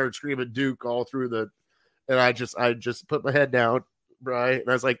 And he started screaming Duke all through and I just put my head down, right? And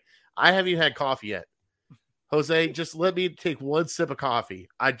I was like, I haven't even had coffee yet. Jose, just let me take one sip of coffee.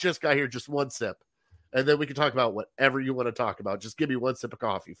 I just got here, just one sip. And then we can talk about whatever you want to talk about. Just give me one sip of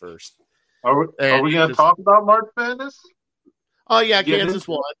coffee first. Are we going to talk about March Madness? Oh, yeah, Kansas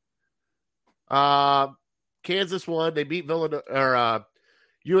won. Kansas won. They beat UNC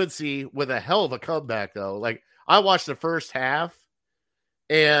with a hell of a comeback, though. Like, I watched the first half,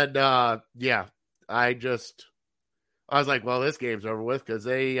 and, I was like, well, this game's over with because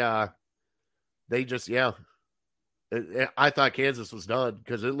they just, I thought Kansas was done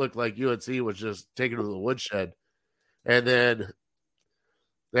because it looked like UNC was just taken to the woodshed. And then,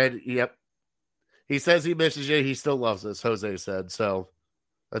 yep. He says he misses you. He still loves us, Jose said. So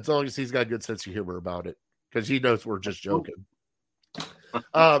as long as he's got a good sense of humor about it, because he knows we're just joking.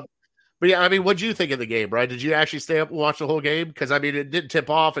 But yeah, I mean, what did you think of the game, right? Did you actually stay up and watch the whole game? Because I mean, it didn't tip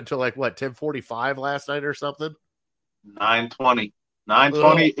off until 10:45 last night or something. 9:20.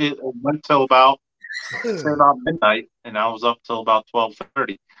 9:20. It went till about midnight, and I was up till about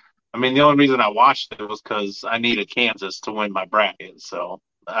 12:30. I mean, the only reason I watched it was because I needed Kansas to win my bracket. So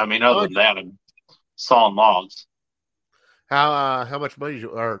I mean, other than that, I'm sawing logs. How much money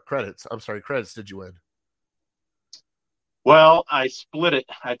or credits did you win? Well, I split it.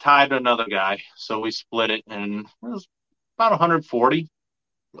 I tied another guy, so we split it, and it was about 140.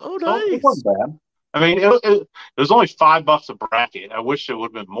 Oh, nice. So it wasn't bad. I mean, it was only $5 a bracket. I wish it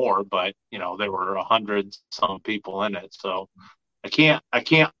would have been more, but there were 100 some people in it, so I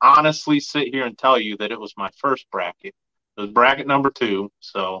can't honestly sit here and tell you that it was my first bracket. It was bracket number 2,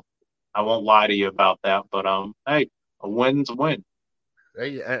 so I won't lie to you about that. But hey, a win's a win.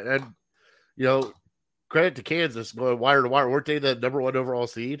 Hey, and credit to Kansas going wire to wire. Weren't they the number 1 overall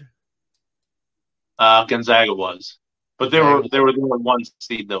seed? Gonzaga was, but they were the only 1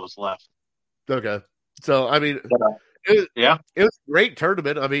 seed that was left. Okay, so I mean, it was a great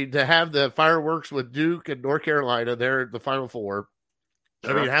tournament. I mean, to have the fireworks with Duke and North Carolina, they're the Final Four.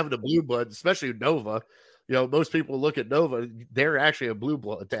 Sure. I mean, having the blue blood, especially Nova. Most people look at Nova; they're actually a blue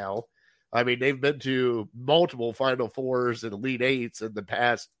blood now. I mean, they've been to multiple Final Fours and Elite Eights in the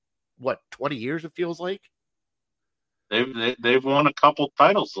past 20 years. It feels like they've won a couple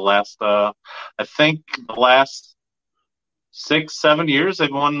titles the last. I think the last 6-7 years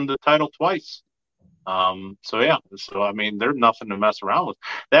they've won the title twice. So I mean, there's nothing to mess around with.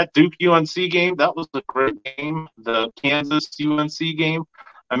 That Duke UNC game, that was a great game. The Kansas UNC game,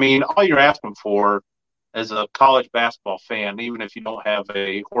 I mean, all you're asking for as a college basketball fan, even if you don't have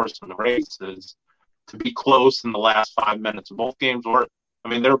a horse in the race, is to be close in the last 5 minutes. Both games were. I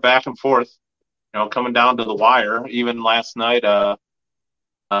mean, they were back and forth, coming down to the wire. Even last night,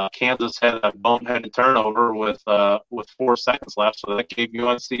 Kansas had a boneheaded turnover with 4 seconds left, so that gave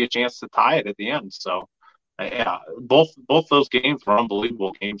UNC a chance to tie it at the end. So, both those games were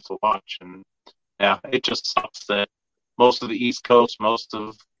unbelievable games to watch, and it just sucks that most of the East Coast, most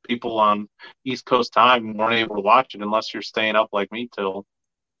of people on East Coast time weren't able to watch it unless you're staying up like me till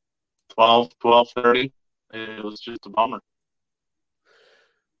 12:30. It was just a bummer.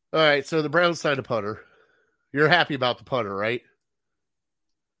 All right, so the Browns signed a punter. You're happy about the punter, right?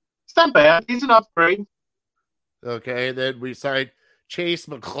 It's not bad. He's an upgrade. Okay, and then we signed Chase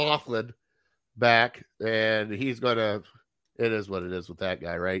McLaughlin back, and he's going to – it is what it is with that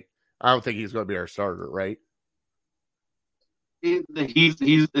guy, right? I don't think he's going to be our starter, right?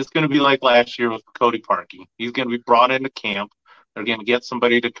 It's going to be like last year with Cody Parkey. He's going to be brought into camp. They're going to get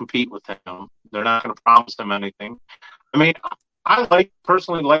somebody to compete with him. They're not going to promise him anything. I mean, I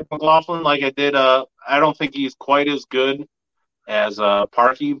personally like McLaughlin like I did. I don't think he's quite as good as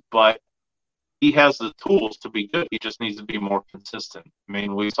Parkey, but he has the tools to be good. He just needs to be more consistent. I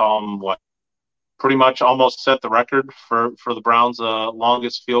mean, we saw him pretty much almost set the record for the Browns'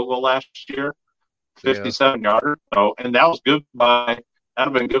 longest field goal last year, 57-yarder. So, and that was good that'd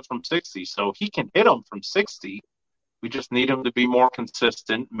have been good from 60. So he can hit them from 60. We just need him to be more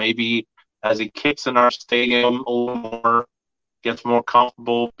consistent. Maybe as he kicks in our stadium a little more, gets more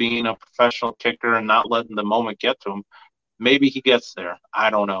comfortable being a professional kicker and not letting the moment get to him. Maybe he gets there.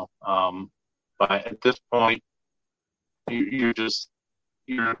 I don't know. But at this point, you're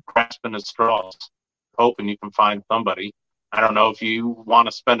grasping at straws, hoping you can find somebody. I don't know if you want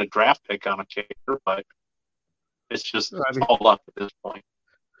to spend a draft pick on a kicker, but It's just all luck at this point.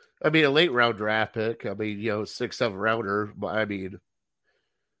 I mean, a late round draft pick. I mean, 6, 7 rounder. I mean,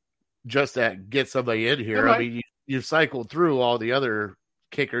 just that get somebody in here. I mean, you cycled through all the other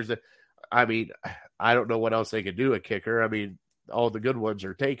kickers. I mean, I don't know what else they could do at kicker. I mean, all the good ones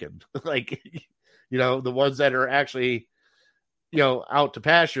are taken. Like, the ones that are actually, out to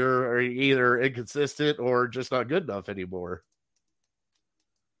pasture are either inconsistent or just not good enough anymore.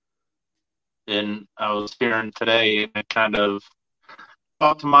 And I was hearing today, and it kind of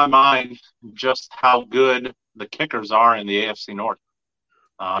brought to my mind just how good the kickers are in the AFC North.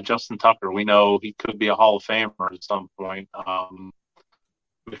 Justin Tucker, we know he could be a Hall of Famer at some point.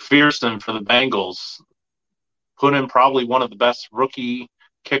 McPherson for the Bengals put in probably one of the best rookie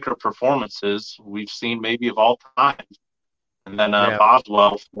kicker performances we've seen maybe of all time. And then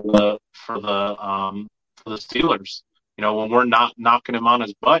Boswell for the Steelers. When we're not knocking him on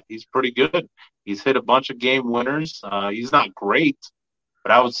his butt, he's pretty good. He's hit a bunch of game winners. He's not great,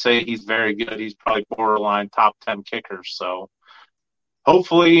 but I would say he's very good. He's probably borderline top 10 kickers. So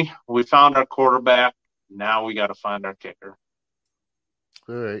hopefully we found our quarterback. Now we got to find our kicker.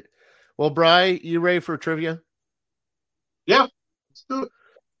 All right. Well, Bri, you ready for trivia? Yeah, let's do it.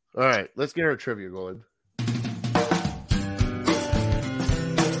 All right, let's get our trivia going.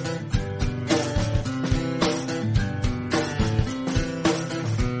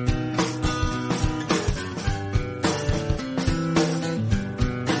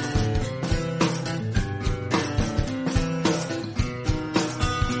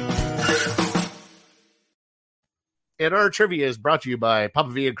 And our trivia is brought to you by Papa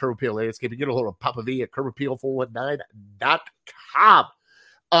V and Curb Appeal Landscaping. Get a hold of Papa V at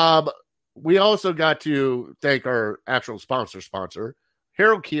CurbAppeal419.com. We also got to thank our actual sponsor,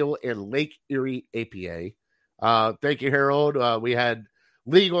 Harold Keel and Lake Erie APA. Thank you, Harold. We had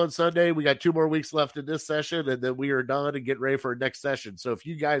league on Sunday. We got 2 more weeks left in this session, and then we are done and get ready for our next session. So if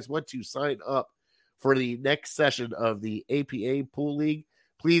you guys want to sign up for the next session of the APA Pool League,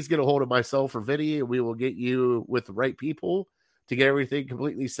 please get a hold of myself or Vinny, and we will get you with the right people to get everything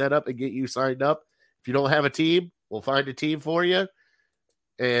completely set up and get you signed up. If you don't have a team, we'll find a team for you,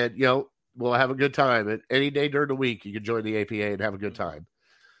 and, we'll have a good time. And any day during the week, you can join the APA and have a good time.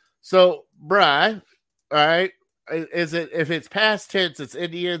 So, Bri, all right, if it's past tense, it's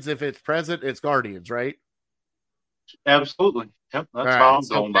Indians. If it's present, it's Guardians, right? Absolutely. Yep, that's how I'm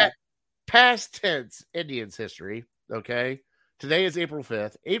going by. Past tense, Indians history, okay? Today is April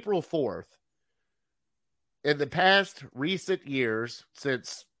 5th. April 4th, in the past recent years,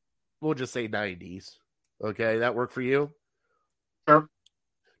 since we'll just say 90s, okay, that work for you? Sure.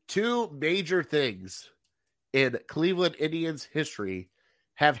 2 major things in Cleveland Indians history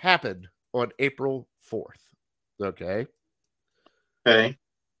have happened on April 4th, okay? Okay.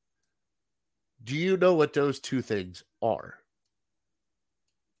 Do you know what those 2 things are?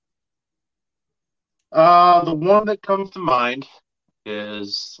 The one that comes to mind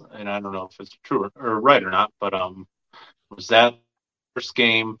is, and I don't know if it's true or right or not, but was that first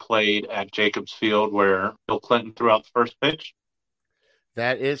game played at Jacobs Field where Bill Clinton threw out the first pitch?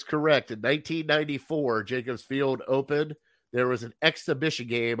 That is correct. In 1994, Jacobs Field opened. There was an exhibition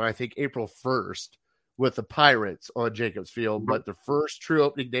game, I think April 1st, with the Pirates on Jacobs Field, but the first true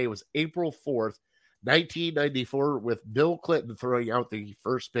opening day was April 4th, 1994, with Bill Clinton throwing out the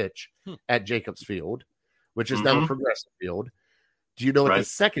first pitch at Jacobs Field, which is now Progressive Field. Do you know what the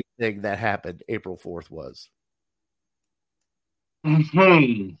second thing that happened April 4th was?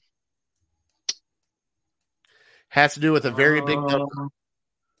 Has to do with a very big number.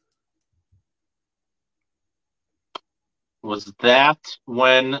 Was that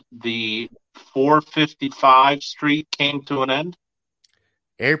when the 455 streak came to an end?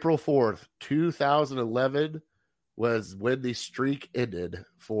 April 4th, 2011 was when the streak ended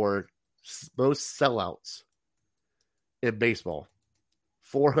for most sellouts in baseball.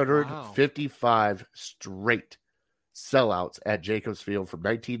 455 straight sellouts at Jacobs Field from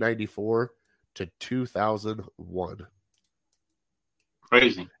 1994 to 2001.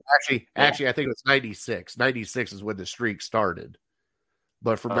 Crazy. Actually, I think it was 96. 96 is when the streak started.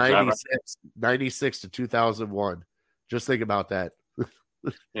 But from 96 to 2001, just think about that.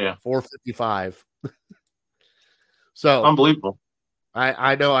 Yeah. 455. So unbelievable.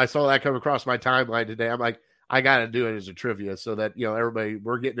 I know I saw that come across my timeline today. I'm like, I got to do it as a trivia so that, everybody,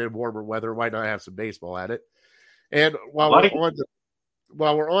 we're getting in warmer weather. Why not have some baseball at it? And while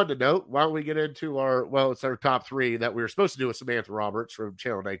we're on the note, why don't we get into it's our top 3 that we were supposed to do with Samantha Roberts from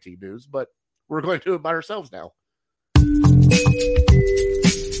Channel 19 News, but we're going to do it by ourselves now.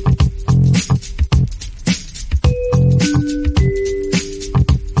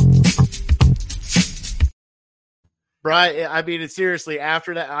 Brian, I mean, it's seriously,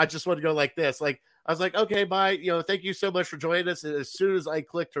 after that, I just want to go like this. Like, I was like, okay, bye. Thank you so much for joining us. And as soon as I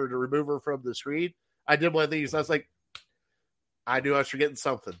clicked her to remove her from the screen, I did one of these. I was like, I knew I was forgetting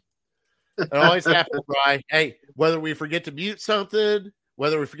something. It always happens, Brian. Hey, whether we forget to mute something,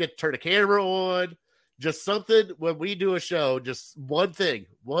 whether we forget to turn the camera on, just something when we do a show, just one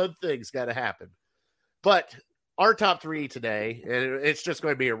thing's got to happen. But our top 3 today, and it's just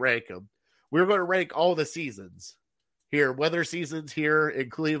going to be a rank them. We're going to rank all the seasons here, weather seasons here in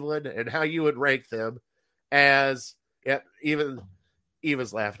Cleveland, and how you would rank them as, even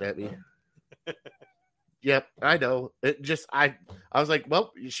Eva's laughing at me. Yep, I know. I was like,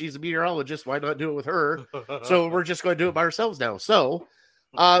 well, she's a meteorologist. Why not do it with her? So we're just going to do it by ourselves now. So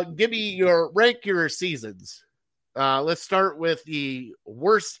give me rank your seasons. Let's start with the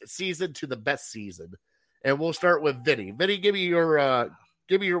worst season to the best season. And we'll start with Vinny. Vinny, give me your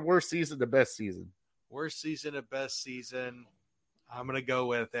worst season to best season. Worst season to best season. I'm going to go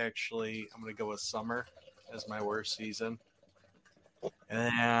with summer as my worst season.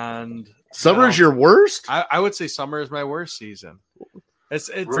 And summer's your worst? I would say summer is my worst season. It's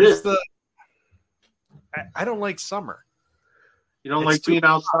I don't like summer. You don't like being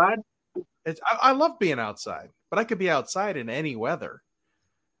outside? I love being outside, but I could be outside in any weather.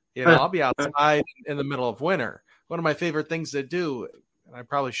 I'll be outside in the middle of winter. One of my favorite things to do, and I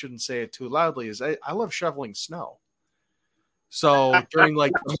probably shouldn't say it too loudly, is I love shoveling snow. So during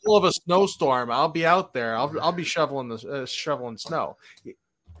like the middle of a snowstorm, I'll be out there. I'll be shoveling snow.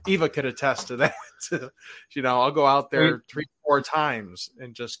 Eva could attest to that. I'll go out there 3-4 times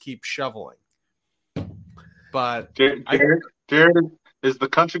and just keep shoveling. But Jared, is the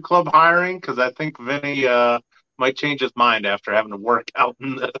country club hiring? Because I think Vinny might change his mind after having to work out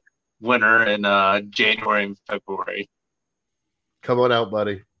in the winter in January and February. Come on out,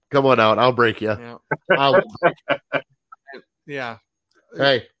 buddy. Come on out. I'll break you. Yeah.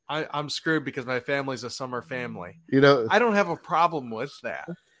 Hey, I'm screwed because my family's a summer family. I don't have a problem with that.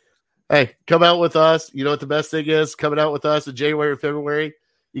 Hey, come out with us. You know what the best thing is? Coming out with us in January or February,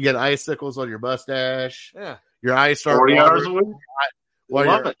 you get icicles on your mustache. Yeah. Your eyes start 40 hours a week. While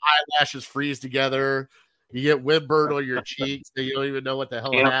your eyelashes freeze together. You get windburn on your cheeks. So you don't even know what the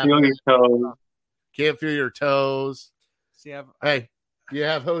hell happened. Can't feel your toes. See, you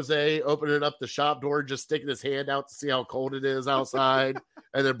have Jose opening up the shop door, just sticking his hand out to see how cold it is outside,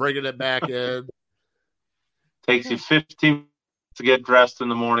 and then bringing it back in. Takes you 15 minutes to get dressed in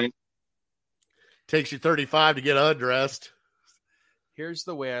the morning. Takes you 35 to get undressed. Here's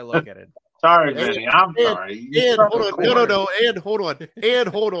the way I look at it. Sorry, Vinny. I'm sorry. And hold on. No. And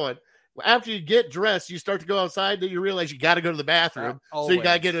hold on. After you get dressed, you start to go outside, then you realize you got to go to the bathroom. So you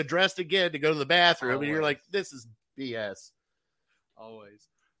got to get dressed again to go to the bathroom. Always. And you're like, this is BS. Always.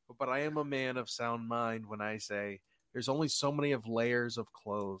 But I am a man of sound mind when I say there's only so many of layers of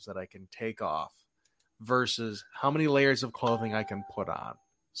clothes that I can take off versus how many layers of clothing I can put on.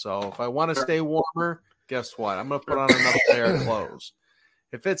 So if I want to stay warmer, guess what? I'm going to put on another layer of clothes.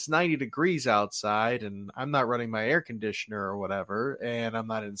 If it's 90 degrees outside and I'm not running my air conditioner or whatever, and I'm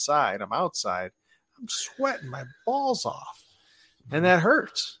not inside, I'm outside, I'm sweating my balls off. And that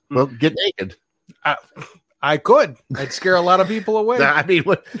hurts. Well, get naked. I could. I'd scare a lot of people away. I mean,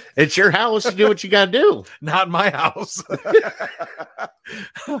 it's your house. You do what you got to do. Not in my house. I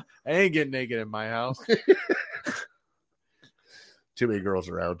ain't getting naked in my house. Too many girls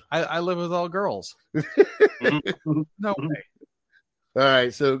around. I live with all girls. No way. All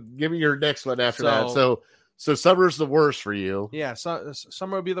right, so give me your next one after that. So summer's the worst for you. Yeah,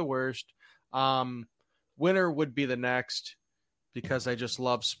 summer would be the worst. Winter would be the next because I just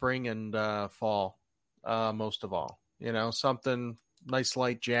love spring and fall most of all. Something nice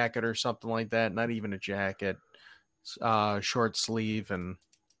light jacket or something like that. Not even a jacket, short sleeve, and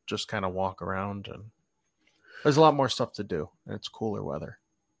just kind of walk around. And there's a lot more stuff to do. And it's cooler weather.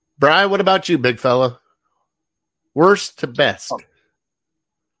 Brian, what about you, big fella? Worst to best.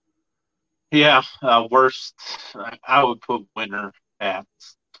 Yeah, worst. I would put winter at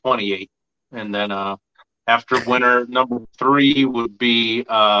 28, and then after winter, number 3 would be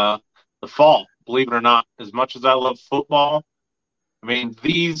the fall. Believe it or not, as much as I love football, I mean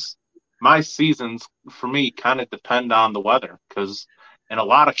my seasons for me kind of depend on the weather because in a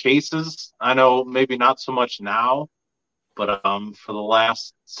lot of cases, I know maybe not so much now, but for the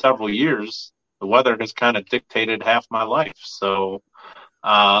last several years, the weather has kind of dictated half my life. So.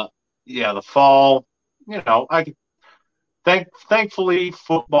 Yeah, the fall, thankfully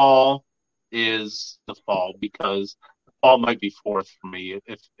football is the fall because the fall might be 4th for me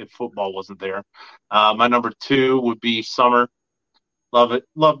if football wasn't there. My number 2 would be summer. Love it.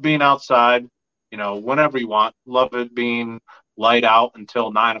 Love being outside. whenever you want. Love it being light out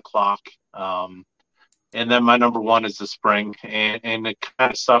until 9 o'clock. And then my number one is the spring. And it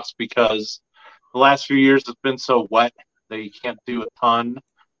kind of sucks because the last few years it's been so wet that you can't do a ton.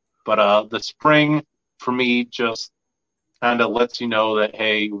 But the spring, for me, just kind of lets you know that,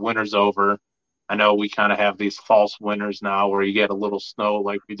 hey, winter's over. I know we kind of have these false winters now where you get a little snow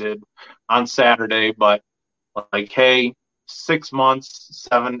like we did on Saturday, but like, hey, 6 months,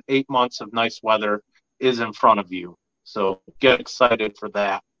 7, 8 months of nice weather is in front of you. So get excited for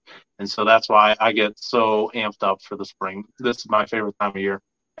that. And so that's why I get so amped up for the spring. This is my favorite time of year.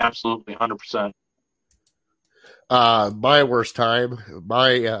 Absolutely, 100%. My worst time,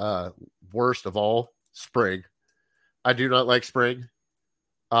 worst of all, spring. I do not like spring.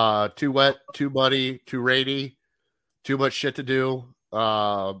 Too wet, too muddy, too rainy, too much shit to do.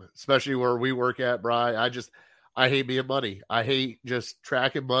 Especially where we work at, Bri. I hate being muddy. I hate just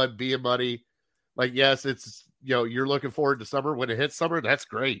tracking mud, being muddy. Like, yes, it's, you're looking forward to summer. When it hits summer, that's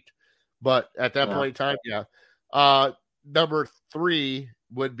great. But at that point in time, yeah. Number 3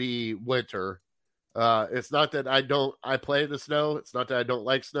 would be winter. It's not that I play in the snow. It's not that I don't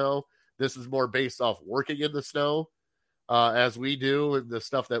like snow. This is more based off working in the snow. As we do and the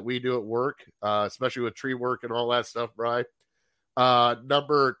stuff that we do at work, especially with tree work and all that stuff, Bri.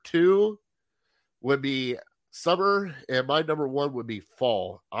 Number 2 would be summer, and my number 1 would be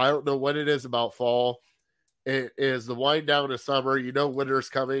fall. I don't know what it is about fall. It is the wind down of summer. Winter's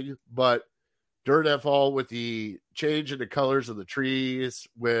coming, but during that fall, with the change in the colors of the trees,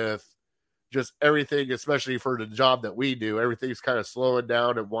 with just everything, especially for the job that we do, everything's kind of slowing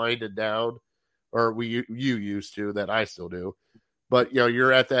down and winding down. Or you used to, that I still do. But,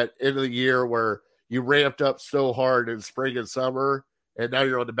 you're at that end of the year where you ramped up so hard in spring and summer, and now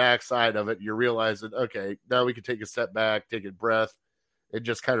you're on the backside of it. You're realizing, okay, now we can take a step back, take a breath, and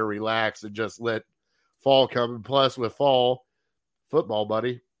just kind of relax and just let fall come. And plus, with fall, football,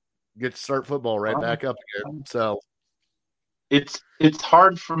 buddy, get to start football right back up again. So it's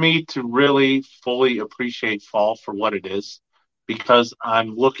hard for me to really fully appreciate fall for what it is, because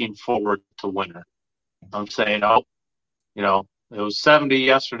I'm looking forward to winter. I'm saying, it was 70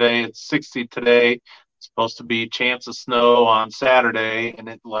 yesterday, it's 60 today. It's supposed to be a chance of snow on Saturday,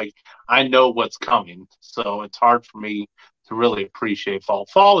 and I know what's coming. So it's hard for me to really appreciate fall.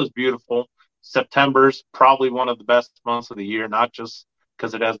 Fall is beautiful. September's probably one of the best months of the year, not just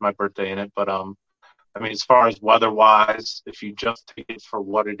because it has my birthday in it, but as far as weather-wise, if you just take it for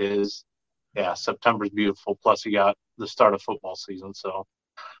what it is, yeah, September's beautiful. Plus, you got the start of football season. So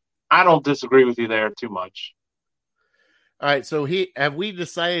I don't disagree with you there too much. All right. So have we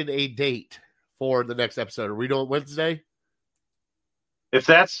decided a date for the next episode? Are we doing Wednesday? If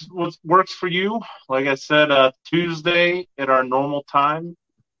that's what works for you, like I said, Tuesday at our normal time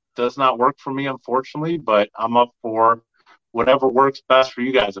does not work for me, unfortunately, but I'm up for whatever works best for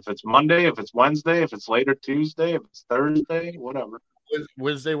you guys. If it's Monday, if it's Wednesday, if it's later Tuesday, if it's Thursday, whatever.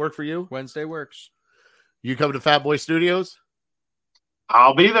 Wednesday work for you? Wednesday works. You come to Fat Boy Studios?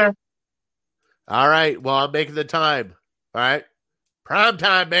 I'll be there. All right. Well, I'm making the time. All right. Prime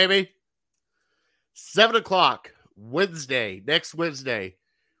time, baby. 7 o'clock, Wednesday, next Wednesday,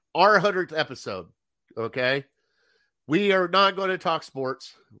 our 100th episode. Okay. We are not going to talk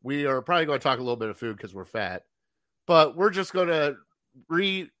sports. We are probably going to talk a little bit of food because we're fat. But we're just going to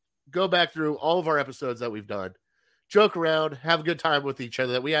go back through all of our episodes that we've done. Joke around, have a good time with each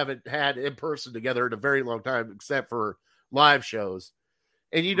other that we haven't had in person together in a very long time, except for live shows.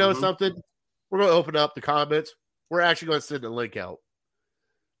 And something? We're going to open up the comments. We're actually going to send a link out.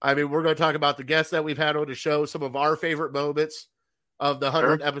 We're going to talk about the guests that we've had on the show, some of our favorite moments of the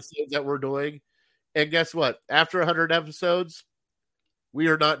 100 episodes that we're doing. And guess what? After 100 episodes, we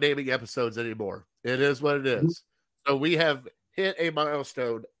are not naming episodes anymore. It is what it is. So we have hit a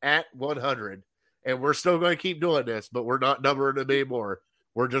milestone at 100. And we're still going to keep doing this, but we're not numbering them anymore.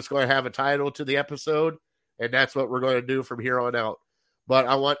 We're just going to have a title to the episode, and that's what we're going to do from here on out. But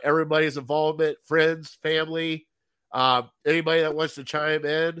I want everybody's involvement, friends, family, anybody that wants to chime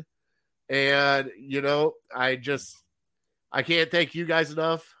in. And, I can't thank you guys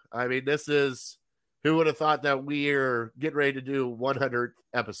enough. Who would have thought that we are getting ready to do 100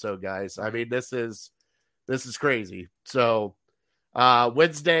 episode, guys? This is crazy. So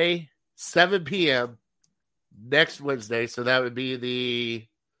Wednesday, 7 p.m. next Wednesday. So that would be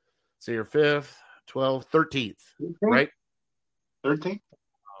your 5th, 12th, 13th, right? 13th?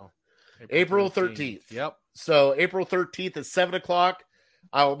 April 13th. Yep. So April 13th at 7 o'clock.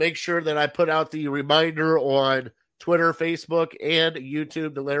 I will make sure that I put out the reminder on Twitter, Facebook, and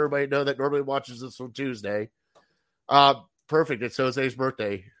YouTube to let everybody know that normally watches this on Tuesday. Perfect. It's Jose's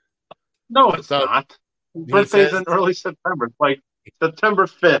birthday. No, it's So, not. His birthday's in early September. It's like September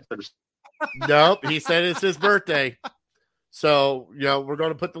 5th. Nope, he said it's his birthday. So, we're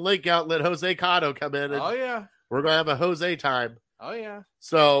going to put the link out and let Jose Cotto come in. And Oh, yeah. we're going to have a Jose time. Oh, yeah.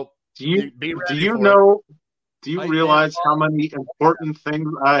 So, Do you it. Do you realize how many important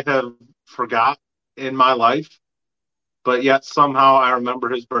things I have forgot in my life? But yet somehow I remember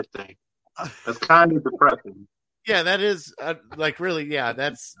his birthday. That's kind of depressing. Yeah, that is really. Yeah,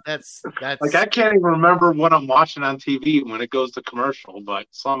 that's like I can't even remember what I'm watching on TV when it goes to commercial, but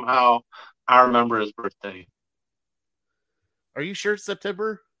somehow I remember his birthday. Are you sure it's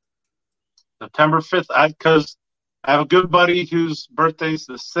September 5th? Because I have a good buddy whose birthday's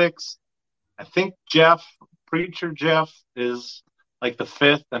the 6th. I think Preacher Jeff is like the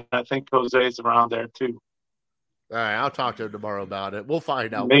 5th, and I think Jose's around there too. All right, I'll talk to him tomorrow about it. We'll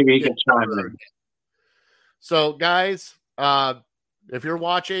find out. Maybe he can chime in. So, guys, if you're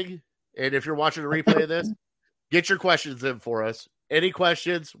watching, and if you're watching a replay of this, get your questions in for us. Any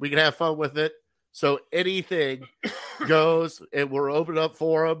questions, we can have fun with it. So anything goes, and we're open up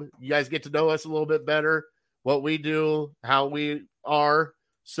for them. You guys get to know us a little bit better, what we do, how we are.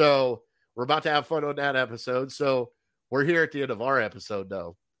 So we're about to have fun on that episode. So we're here at the end of our episode,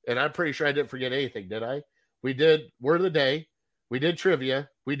 though. And I'm pretty sure I didn't forget anything, did I? We did Word of the Day. We did trivia.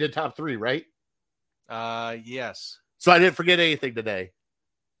 We did top 3, right? Yes. So I didn't forget anything today.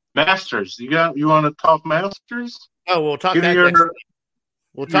 Masters. You want to talk Masters? Oh, we'll talk that next week.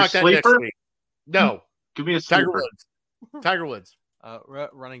 We'll talk that next week. No. Give me a sleeper. Tiger Woods.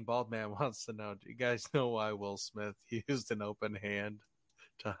 Running Bald Man wants to know, do you guys know why Will Smith used an open hand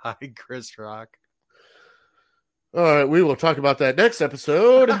to hide Chris Rock? All right, we will talk about that next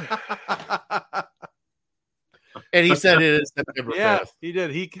episode. And he said it is September 5th. Yeah, he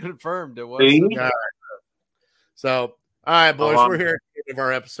did. He confirmed it was. All right. So, all right, boys, we're here at the end of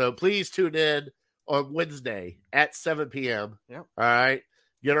our episode. Please tune in on Wednesday at 7 p.m. Yep. All right.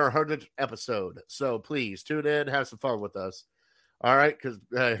 Get our 100th episode. So please tune in, have some fun with us. All right, because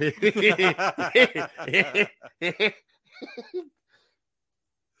I'll do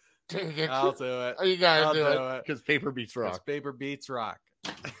it. You gotta do it because paper beats rock. Paper beats rock.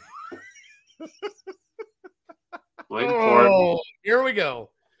 Waiting for it. Here we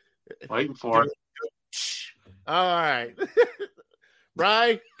go. Waiting for it. All right.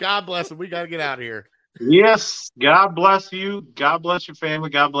 Brian, God bless him. We got to get out of here. Yes. God bless you. God bless your family.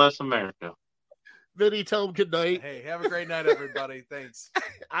 God bless America. Vinny, tell him good night. Hey, have a great night, everybody. Thanks.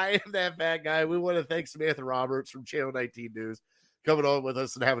 I am that bad guy. We want to thank Samantha Roberts from Channel 19 News coming on with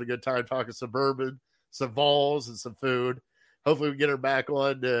us and having a good time talking suburban, some Vols, and some food. Hopefully we get her back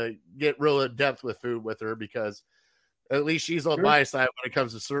on to get real in depth with food with her, because at least she's on my side when it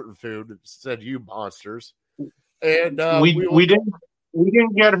comes to certain food instead of you monsters. And we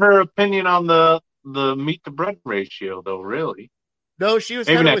didn't get her opinion on the meat to bread ratio, though. Really? No, she was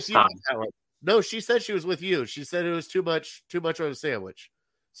maybe kind of next with time. you. No, she said she was with you. She said it was too much on a sandwich.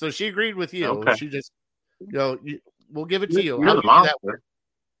 So she agreed with you. Okay. She just, we'll give it to you. You're the monster.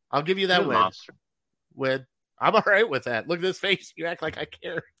 I'll give you that win. Win. I'm all right with that. Look at this face. You act like I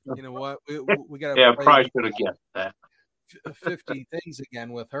care. You know what? We got to probably should have guessed that. 50 things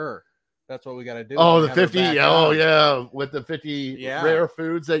again with her. That's what we got to do. Oh, the 50. Oh, yeah. With the 50 rare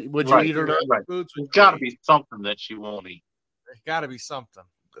foods that would you eat or not? Right. There's got to be something that she won't eat. There's got to be something.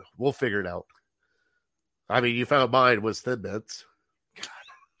 We'll figure it out. I mean, you found mine was Thin Mints.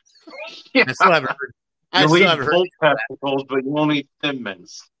 Yeah. I still haven't heard. You'll eat both testicles, but you won't eat Thin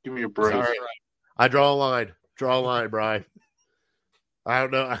Mints. Give me a break. Right. I draw a line. Draw a line, Brian. I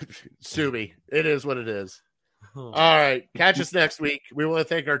don't know. Sue me. It is what it is. All right. Catch us next week. We want to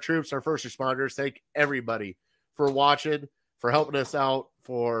thank our troops, our first responders. Thank everybody for watching, for helping us out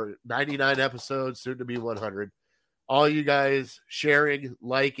for 99 episodes, soon to be 100. All you guys sharing,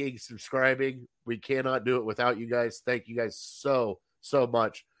 liking, subscribing. We cannot do it without you guys. Thank you guys so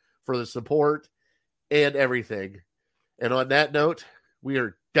much for the support and everything. And on that note, we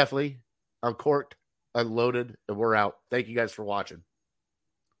are definitely uncorked, unloaded, and we're out. Thank you guys for watching.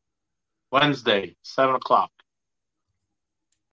 Wednesday, 7:00.